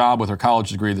find a job with her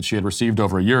college degree that she had received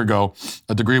over a year ago,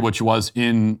 a degree which was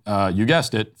in, you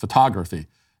guessed it, photography.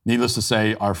 Needless to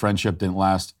say, our friendship didn't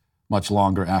last much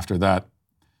longer after that.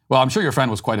 Well, I'm sure your friend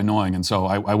was quite annoying, and so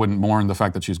I wouldn't mourn the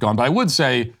fact that she's gone. But I would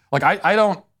say, like,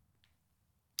 I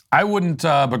wouldn't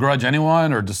begrudge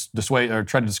anyone or dissuade or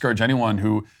try to discourage anyone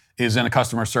who is in a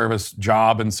customer service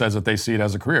job and says that they see it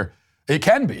as a career. It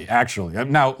can be, actually.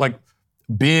 Now, like,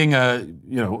 being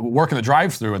working the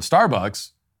drive-thru at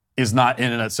Starbucks is not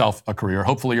in and itself a career.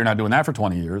 Hopefully you're not doing that for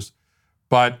 20 years.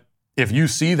 But if you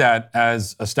see that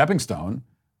as a stepping stone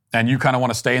and you kind of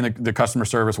want to stay in the customer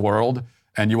service world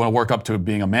and you want to work up to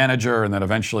being a manager and then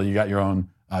eventually you got your own,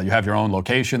 you have your own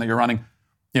location that you're running,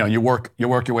 you work your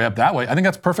way up that way. I think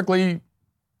that's perfectly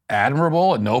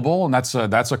admirable and noble, and that's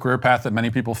a career path that many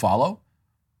people follow.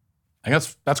 I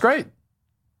guess that's great.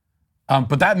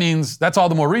 But that means that's all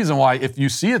the more reason why if you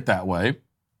see it that way,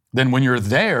 then when you're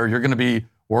there, you're going to be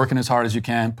working as hard as you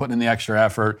can, putting in the extra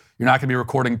effort. You're not going to be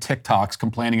recording TikToks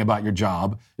complaining about your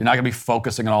job. You're not going to be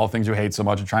focusing on all the things you hate so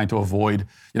much and trying to avoid,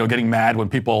 getting mad when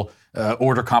people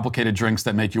order complicated drinks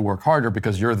that make you work harder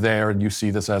because you're there and you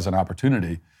see this as an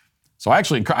opportunity. So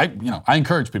I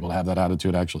encourage people to have that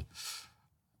attitude, actually.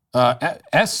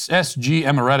 SSG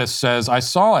Emeritus says, I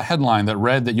saw a headline that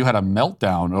read that you had a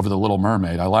meltdown over The Little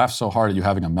Mermaid. I laughed so hard at you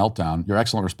having a meltdown. Your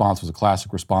excellent response was a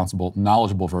classic, responsible,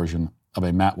 knowledgeable version of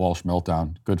a Matt Walsh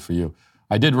meltdown. Good for you.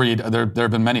 I did read, there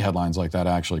have been many headlines like that,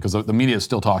 actually, because the media is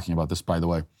still talking about this, by the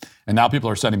way. And now people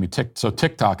are sending me so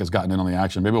TikTok has gotten in on the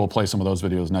action. Maybe we'll play some of those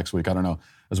videos next week. I don't know,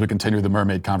 as we continue the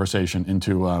mermaid conversation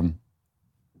into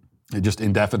just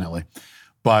indefinitely.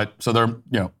 But so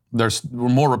there's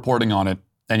more reporting on it.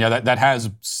 And yeah, that has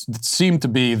seemed to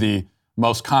be the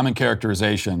most common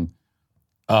characterization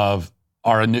of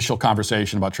our initial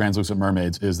conversation about translucent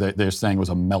mermaids is that they're saying it was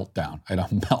a meltdown. I had a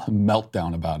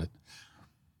meltdown about it.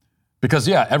 Because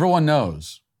yeah, everyone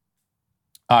knows.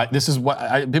 This is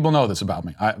what people know this about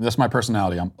me. That's my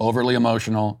personality. I'm overly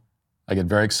emotional. I get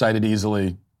very excited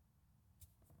easily.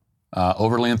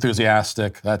 Overly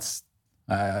enthusiastic.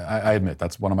 I admit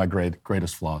that's one of my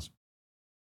greatest flaws.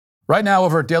 Right now,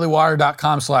 over at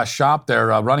dailywire.com/shop, they're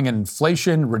running an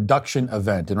inflation reduction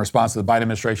event in response to the Biden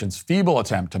administration's feeble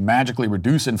attempt to magically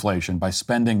reduce inflation by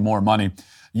spending more money.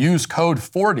 Use code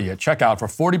 40 at checkout for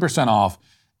 40% off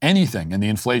anything in the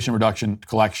Inflation Reduction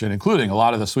collection, including a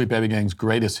lot of the Sweet Baby Gang's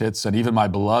greatest hits and even my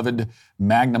beloved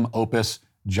magnum opus,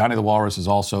 Johnny the Walrus, is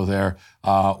also there.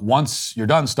 Once you're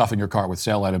done stuffing your cart with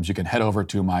sale items, you can head over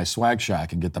to my swag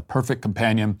shack and get the perfect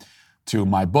companion to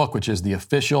my book, which is the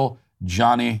official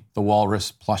Johnny the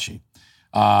Walrus plushie.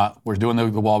 We're doing the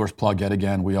Walrus plug yet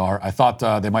again. We are. I thought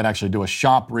they might actually do a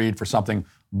shop read for something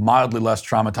mildly less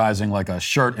traumatizing, like a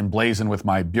shirt emblazoned with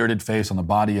my bearded face on the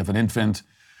body of an infant.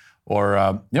 Or,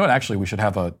 actually we should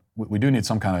have we do need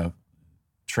some kind of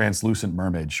translucent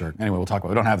mermaid shirt. Anyway, we'll talk about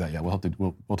it. We don't have that yet. We'll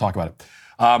talk about it.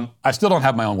 I still don't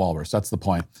have my own walrus. That's the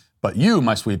point. But you,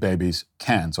 my sweet babies,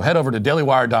 can. So head over to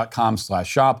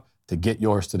dailywire.com/shop to get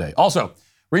yours today. Also,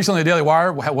 recently, Daily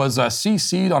Wire was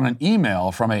CC'd on an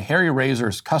email from a Harry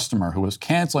Razors customer who was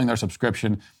canceling their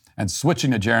subscription and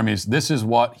switching to Jeremy's. This is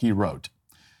what he wrote.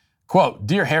 Quote,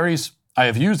 Dear Harry's, I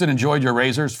have used and enjoyed your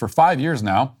razors for 5 years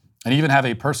now and even have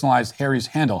a personalized Harry's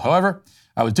handle. However,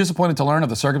 I was disappointed to learn of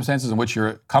the circumstances in which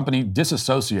your company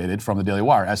disassociated from the Daily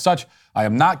Wire. As such, I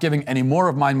am not giving any more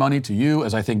of my money to you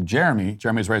as I think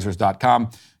jeremysrazors.com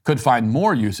could find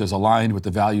more uses aligned with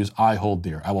the values I hold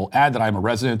dear. I will add that I am a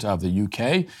resident of the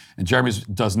UK, and Jeremy's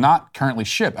does not currently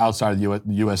ship outside of the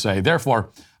USA. Therefore,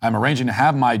 I'm arranging to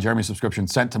have my Jeremy subscription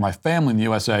sent to my family in the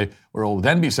USA, where it will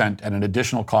then be sent at an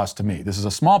additional cost to me. This is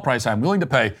a small price I'm willing to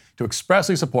pay to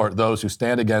expressly support those who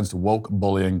stand against woke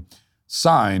bullying.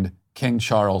 Signed, King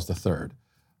Charles III.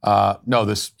 No,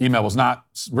 this email was not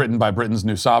written by Britain's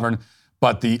new sovereign,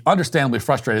 but the understandably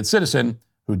frustrated citizen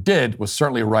who did was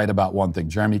certainly right about one thing.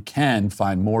 Jeremy can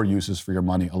find more uses for your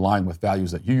money aligned with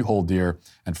values that you hold dear,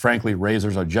 and frankly,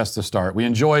 razors are just the start. We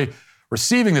enjoy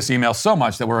receiving this email so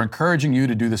much that we're encouraging you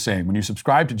to do the same. When you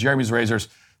subscribe to Jeremy's Razors,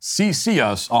 CC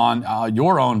us on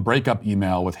your own breakup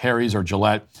email with Harry's or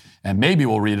Gillette, and maybe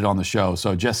we'll read it on the show.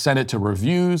 So just send it to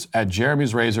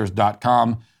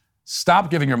reviews@jeremysrazors.com. Stop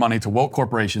giving your money to woke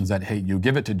corporations that hate you.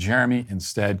 Give it to Jeremy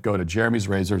instead. Go to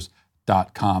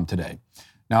jeremysrazors.com today.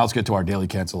 Now let's get to our daily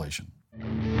cancellation.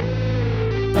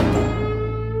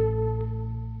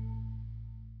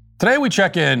 Today we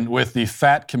check in with the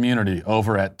fat community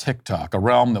over at TikTok, a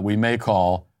realm that we may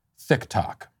call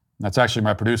ThickTok. That's actually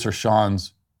my producer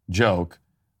Sean's joke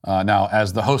Now,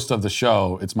 as the host of the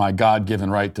show, it's my God-given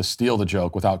right to steal the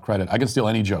joke without credit. I can steal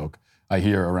any joke I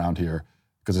hear around here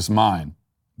because it's mine.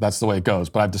 That's the way it goes.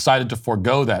 But I've decided to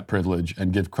forego that privilege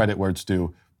and give credit where it's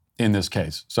due in this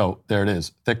case. So there it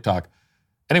is, TikTok.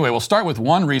 Anyway, we'll start with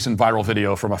one recent viral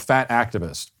video from a fat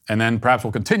activist, and then perhaps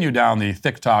we'll continue down the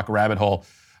TikTok rabbit hole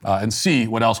and see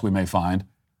what else we may find.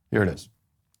 Here it is.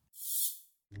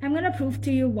 I'm going to prove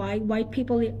to you why white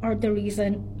people are the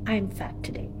reason I'm fat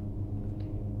today.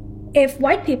 If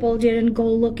white people didn't go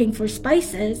looking for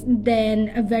spices,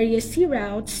 then various sea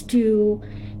routes to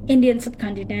Indian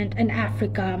subcontinent and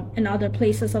Africa and other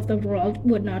places of the world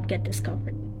would not get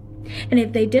discovered. And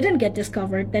if they didn't get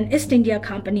discovered, then East India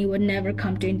Company would never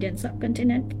come to Indian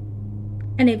subcontinent.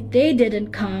 And if they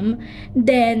didn't come,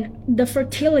 then the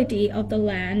fertility of the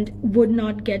land would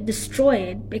not get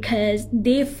destroyed because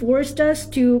they forced us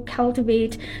to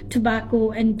cultivate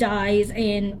tobacco and dyes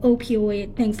and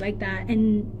opioid, things like that,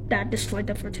 and that destroyed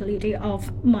the fertility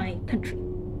of my country.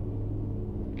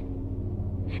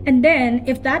 And then,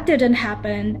 if that didn't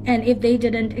happen, and if they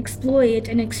didn't exploit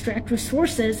and extract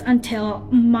resources until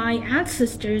my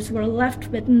ancestors were left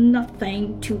with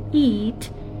nothing to eat,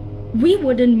 we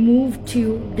wouldn't move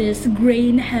to this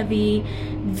grain-heavy,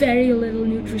 very little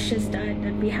nutritious diet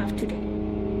that we have today.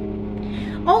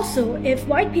 Also, if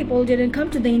white people didn't come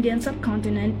to the Indian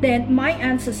subcontinent, then my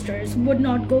ancestors would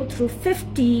not go through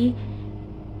 50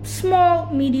 small,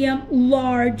 medium,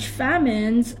 large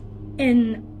famines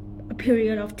in a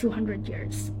period of 200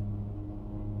 years.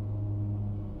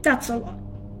 That's a lot.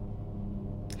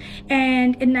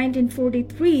 And in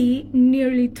 1943,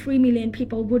 nearly 3 million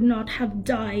people would not have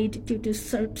died due to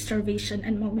starvation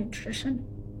and malnutrition.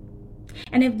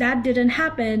 And if that didn't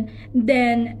happen,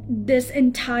 then this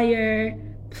entire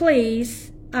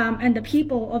place and the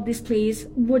people of this place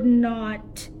would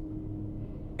not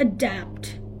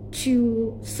adapt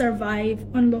to survive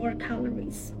on lower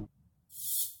calories.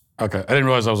 Okay, I didn't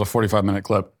realize that was a 45-minute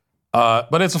clip.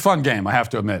 But it's a fun game, I have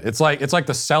to admit. It's like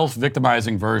the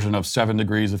self-victimizing version of 7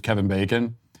 Degrees of Kevin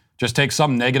Bacon. Just take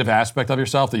some negative aspect of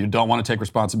yourself that you don't want to take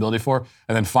responsibility for,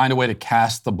 and then find a way to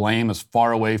cast the blame as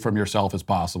far away from yourself as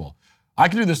possible. I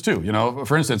can do this too. You know,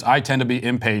 for instance, I tend to be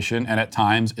impatient and at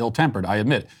times ill-tempered, I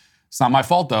admit. It's not my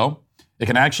fault, though. It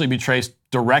can actually be traced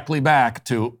directly back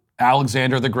to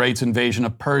Alexander the Great's invasion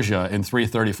of Persia in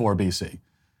 334 BC.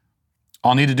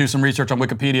 I'll need to do some research on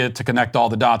Wikipedia to connect all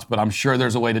the dots, but I'm sure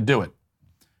there's a way to do it.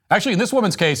 Actually, in this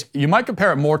woman's case, you might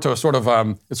compare it more to a sort of,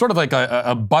 it's sort of like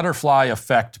a butterfly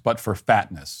effect, but for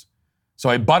fatness.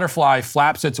 So a butterfly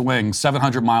flaps its wings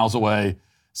 700 miles away,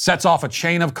 sets off a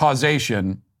chain of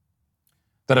causation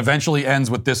that eventually ends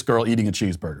with this girl eating a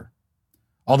cheeseburger.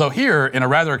 Although here, in a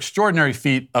rather extraordinary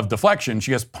feat of deflection,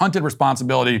 she has punted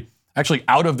responsibility actually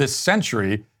out of this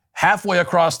century, halfway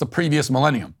across the previous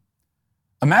millennium.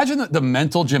 Imagine the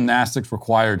mental gymnastics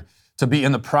required to be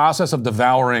in the process of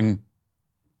devouring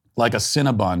like a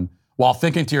Cinnabon while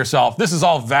thinking to yourself, this is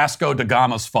all Vasco da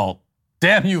Gama's fault.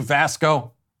 Damn you,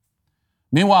 Vasco.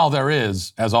 Meanwhile, there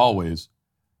is, as always,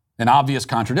 an obvious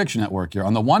contradiction at work here.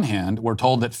 On the one hand, we're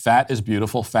told that fat is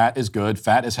beautiful, fat is good,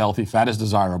 fat is healthy, fat is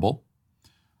desirable.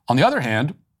 On the other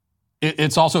hand,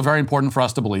 it's also very important for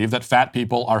us to believe that fat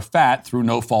people are fat through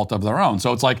no fault of their own.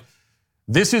 So it's like,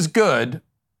 this is good,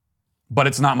 but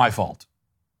it's not my fault.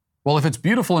 Well, if it's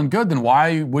beautiful and good, then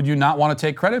why would you not want to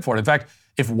take credit for it? In fact,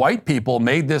 if white people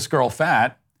made this girl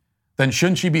fat, then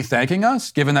shouldn't she be thanking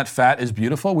us, given that fat is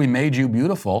beautiful? We made you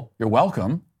beautiful. You're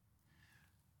welcome.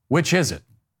 Which is it,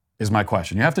 is my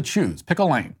question. You have to choose. Pick a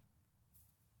lane.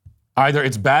 Either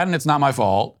it's bad and it's not my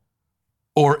fault,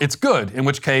 or it's good, in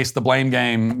which case the blame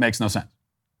game makes no sense.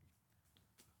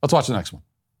 Let's watch the next one.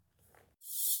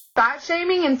 Fat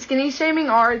shaming and skinny shaming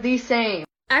are the same.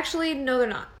 Actually, no, they're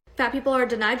not. Fat people are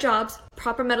denied jobs,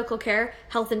 proper medical care,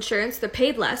 health insurance, they're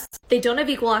paid less, they don't have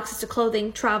equal access to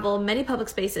clothing, travel, many public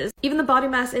spaces. Even the body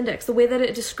mass index, the way that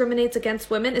it discriminates against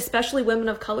women, especially women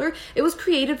of color, it was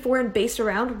created for and based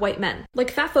around white men.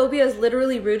 Like, fat phobia is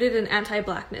literally rooted in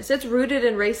anti-blackness. It's rooted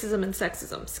in racism and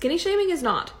sexism. Skinny shaming is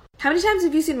not. How many times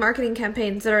have you seen marketing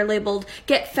campaigns that are labeled,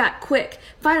 get fat quick,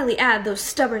 finally add those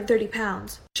stubborn 30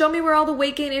 pounds? Show me where all the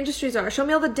weight gain industries are. Show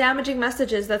me all the damaging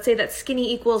messages that say that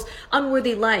skinny equals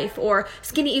unworthy life or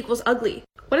skinny equals ugly.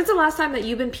 When is the last time that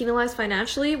you've been penalized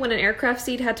financially when an aircraft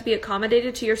seat had to be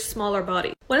accommodated to your smaller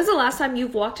body? When is the last time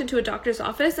you've walked into a doctor's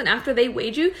office and after they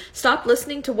weighed you, stopped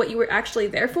listening to what you were actually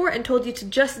there for and told you to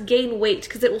just gain weight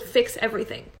because it will fix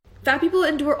everything? Fat people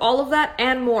endure all of that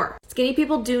and more. Skinny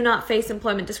people do not face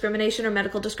employment discrimination or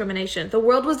medical discrimination. The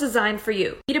world was designed for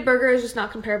you. Eat a burger is just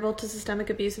not comparable to systemic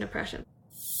abuse and oppression.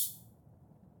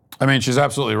 I mean, she's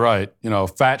absolutely right. You know,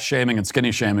 fat shaming and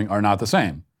skinny shaming are not the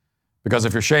same. Because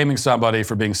if you're shaming somebody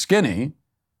for being skinny,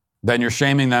 then you're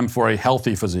shaming them for a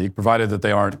healthy physique, provided that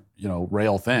they aren't, you know,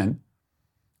 rail thin.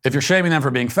 If you're shaming them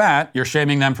for being fat, you're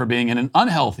shaming them for being in an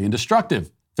unhealthy and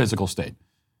destructive physical state.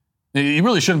 You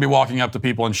really shouldn't be walking up to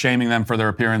people and shaming them for their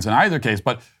appearance in either case,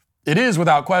 but it is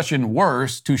without question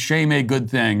worse to shame a good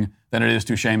thing than it is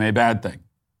to shame a bad thing.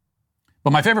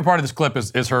 But my favorite part of this clip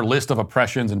is her list of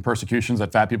oppressions and persecutions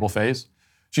that fat people face.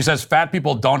 She says fat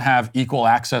people don't have equal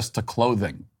access to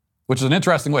clothing, which is an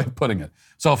interesting way of putting it.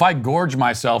 So if I gorge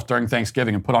myself during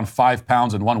Thanksgiving and put on 5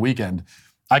 pounds in one weekend,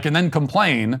 I can then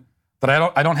complain that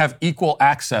I don't have equal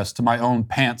access to my own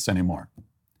pants anymore.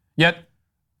 Yet,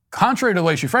 contrary to the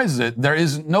way she phrases it, there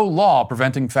is no law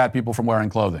preventing fat people from wearing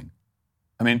clothing.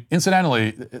 I mean,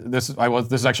 incidentally, this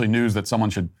is actually news that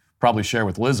someone should probably share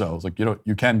with Lizzo. It's like, you know,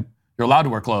 you're allowed to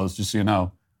wear clothes, just so you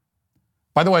know.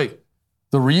 By the way,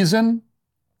 the reason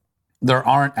there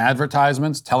aren't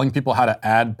advertisements telling people how to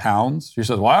add pounds, she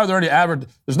says, why are there any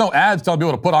there's no ads telling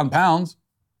people to put on pounds.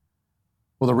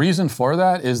 Well, the reason for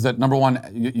that is that, number one,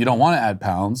 you don't want to add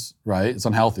pounds, right? It's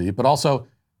unhealthy, but also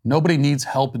nobody needs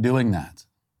help doing that.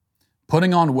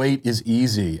 Putting on weight is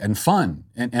easy and fun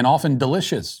and often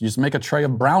delicious. You just make a tray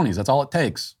of brownies. That's all it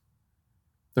takes.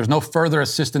 There's no further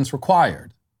assistance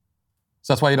required.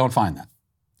 So that's why you don't find that.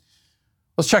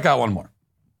 Let's check out one more.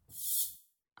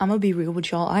 I'm gonna be real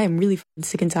with y'all. I am really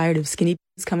sick and tired of skinny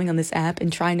coming on this app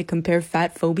and trying to compare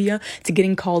fat phobia to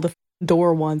getting called a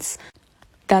door once.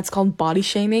 That's called body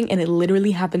shaming, and it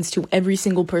literally happens to every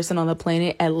single person on the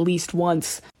planet at least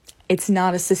once. It's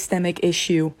not a systemic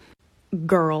issue.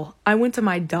 Girl, I went to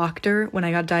my doctor when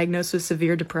I got diagnosed with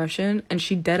severe depression, and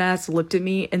she deadass looked at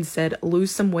me and said, lose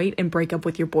some weight and break up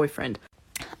with your boyfriend.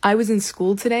 I was in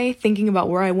school today thinking about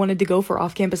where I wanted to go for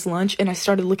off-campus lunch, and I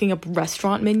started looking up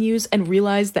restaurant menus and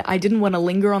realized that I didn't want to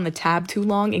linger on the tab too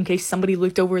long in case somebody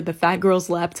looked over at the fat girl's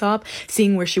laptop,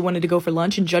 seeing where she wanted to go for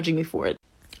lunch and judging me for it.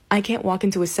 I can't walk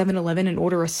into a 7-Eleven and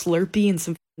order a Slurpee and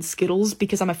some Skittles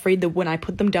because I'm afraid that when I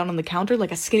put them down on the counter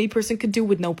like a skinny person could do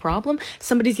with no problem,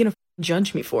 somebody's gonna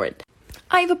judge me for it.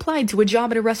 I've applied to a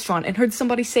job at a restaurant and heard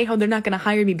somebody say how they're not gonna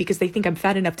hire me because they think I'm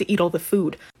fat enough to eat all the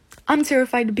food. I'm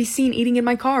terrified to be seen eating in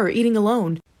my car or eating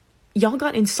alone. Y'all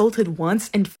got insulted once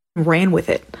and ran with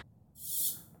it.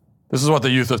 This is what the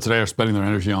youth of today are spending their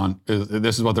energy on.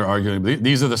 This is what they're arguing.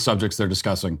 These are the subjects they're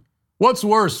discussing. What's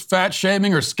worse, fat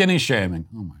shaming or skinny shaming?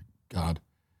 Oh my God.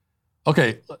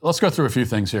 Okay, let's go through a few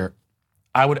things here.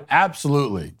 I would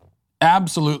absolutely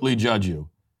judge you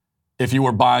if you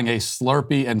were buying a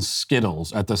Slurpee and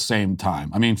Skittles at the same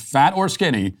time. I mean, fat or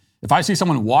skinny, if I see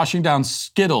someone washing down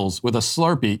Skittles with a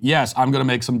Slurpee, yes, I'm going to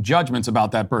make some judgments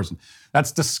about that person.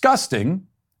 That's disgusting,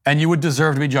 and you would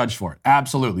deserve to be judged for it.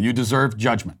 Absolutely, you deserve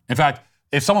judgment. In fact,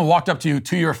 if someone walked up to you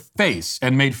to your face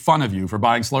and made fun of you for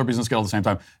buying Slurpees and Skittles at the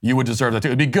same time, you would deserve that too.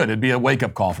 It'd be good. It'd be a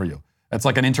wake-up call for you. It's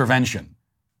like an intervention.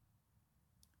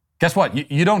 Guess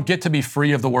what? You don't get to be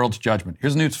free of the world's judgment.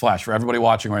 Here's a news flash for everybody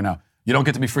watching right now. You don't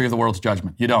get to be free of the world's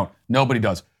judgment. You don't. Nobody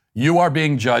does. You are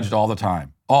being judged all the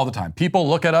time. All the time. People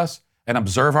look at us and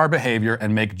observe our behavior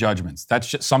and make judgments. That's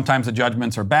just, sometimes the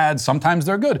judgments are bad. Sometimes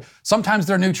they're good. Sometimes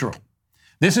they're neutral.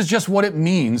 This is just what it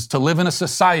means to live in a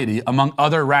society among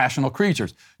other rational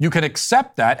creatures. You can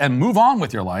accept that and move on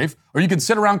with your life, or you can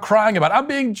sit around crying about, I'm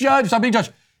being judged.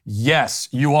 Yes,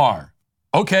 you are.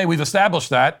 Okay, we've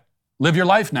established that. Live your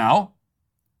life now.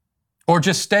 Or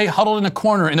just stay huddled in a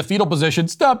corner in a fetal position.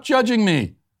 Stop judging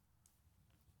me.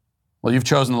 Well, you've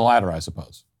chosen the latter, I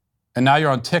suppose. And now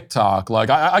you're on TikTok like,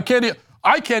 I can't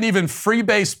even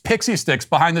freebase pixie sticks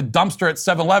behind the dumpster at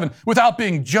 7-Eleven without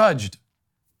being judged.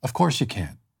 Of course you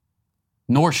can't.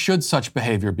 Nor should such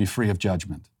behavior be free of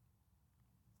judgment.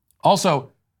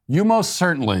 Also, you most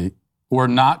certainly were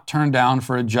not turned down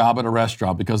for a job at a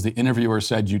restaurant because the interviewer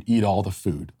said you'd eat all the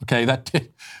food. Okay, that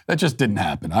just didn't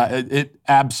happen. It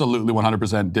absolutely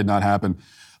 100% did not happen.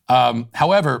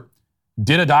 However,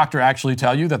 did a doctor actually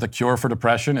tell you that the cure for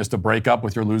depression is to break up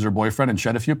with your loser boyfriend and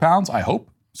shed a few pounds? I hope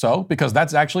so, because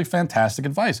that's actually fantastic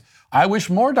advice. I wish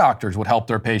more doctors would help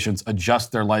their patients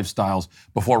adjust their lifestyles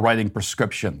before writing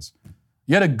prescriptions.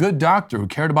 You had a good doctor who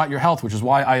cared about your health, which is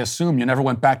why I assume you never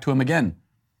went back to him again.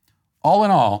 All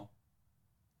in all,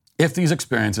 if these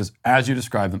experiences, as you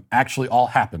described them, actually all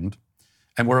happened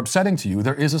and were upsetting to you,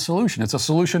 there is a solution. It's a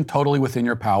solution totally within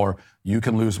your power. You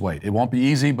can lose weight. It won't be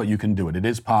easy, but you can do it. It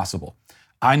is possible.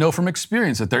 I know from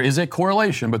experience that there is a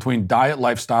correlation between diet,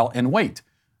 lifestyle, and weight.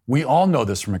 We all know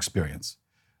this from experience.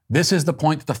 This is the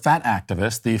point that the fat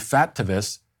activists, the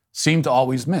fattivists, seem to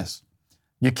always miss.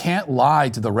 You can't lie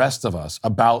to the rest of us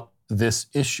about this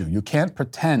issue. You can't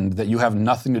pretend that you have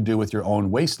nothing to do with your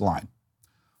own waistline.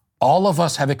 All of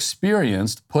us have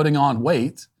experienced putting on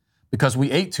weight because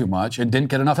we ate too much and didn't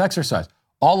get enough exercise.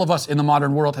 All of us in the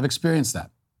modern world have experienced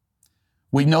that.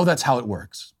 We know that's how it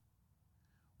works.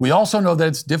 We also know that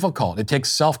it's difficult. It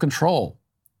takes self-control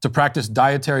to practice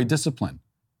dietary discipline.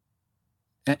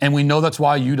 And we know that's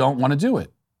why you don't want to do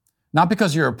it. Not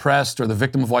because you're oppressed or the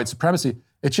victim of white supremacy.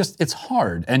 It's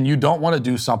hard, and you don't want to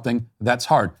do something that's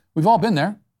hard. We've all been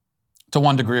there to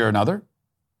one degree or another,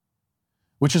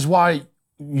 which is why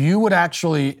you would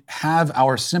actually have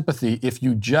our sympathy if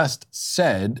you just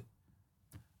said,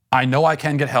 I know I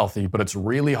can get healthy, but it's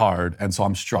really hard, and so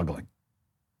I'm struggling.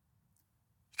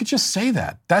 You could just say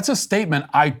that. That's a statement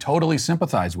I totally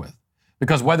sympathize with,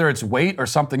 because whether it's weight or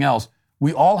something else,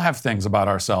 we all have things about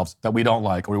ourselves that we don't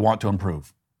like or we want to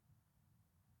improve.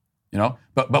 You know,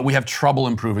 but we have trouble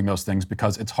improving those things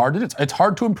because it's hard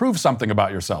to improve something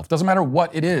about yourself. Doesn't matter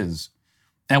what it is.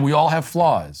 And we all have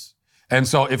flaws. And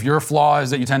so if your flaw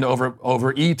is that you tend to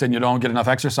overeat and you don't get enough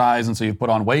exercise and so you put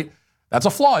on weight, that's a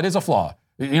flaw. It is a flaw.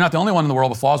 You're not the only one in the world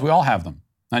with flaws. We all have them.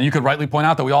 And you could rightly point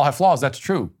out that we all have flaws. That's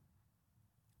true.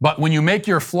 But when you make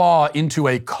your flaw into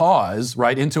a cause,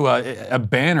 right, into a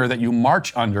banner that you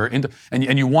march under, and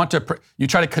you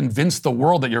try to convince the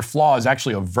world that your flaw is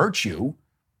actually a virtue,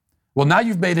 well, now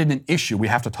you've made it an issue we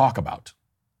have to talk about.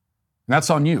 And that's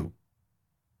on you.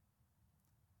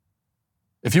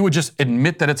 If you would just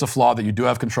admit that it's a flaw, that you do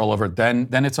have control over it, then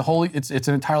it's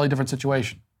an entirely different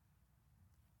situation.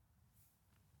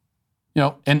 You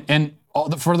know, and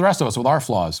for the rest of us with our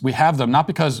flaws, we have them not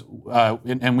because,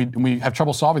 and we have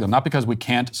trouble solving them, not because we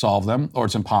can't solve them or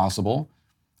it's impossible,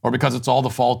 or because it's all the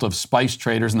fault of spice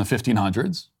traders in the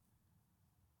 1500s.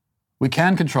 We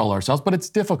can control ourselves, but it's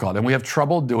difficult, and we have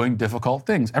trouble doing difficult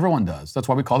things. Everyone does. That's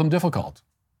why we call them difficult.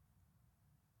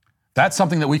 That's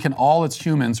something that we can all, as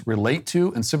humans, relate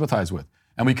to and sympathize with,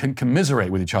 and we can commiserate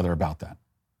with each other about that.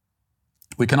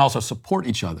 We can also support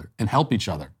each other and help each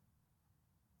other.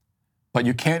 But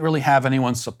you can't really have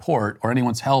anyone's support or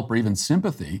anyone's help or even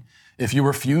sympathy if you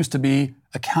refuse to be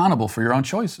accountable for your own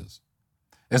choices.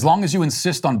 As long as you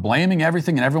insist on blaming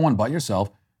everything and everyone but yourself,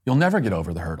 you'll never get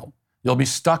over the hurdle. You'll be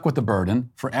stuck with the burden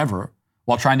forever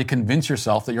while trying to convince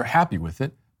yourself that you're happy with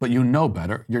it, but you know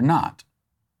better, you're not.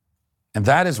 And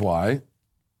that is why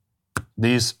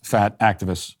these fat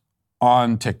activists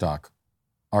on TikTok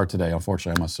are today,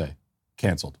 unfortunately, I must say,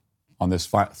 canceled on this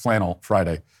Flannel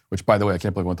Friday, which, by the way, I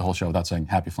can't believe we went the whole show without saying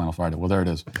Happy Flannel Friday. Well, there it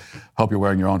is. Hope you're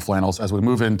wearing your own flannels as we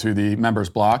move into the members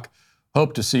block.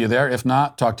 Hope to see you there. If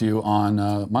not, talk to you on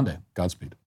Monday.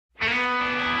 Godspeed.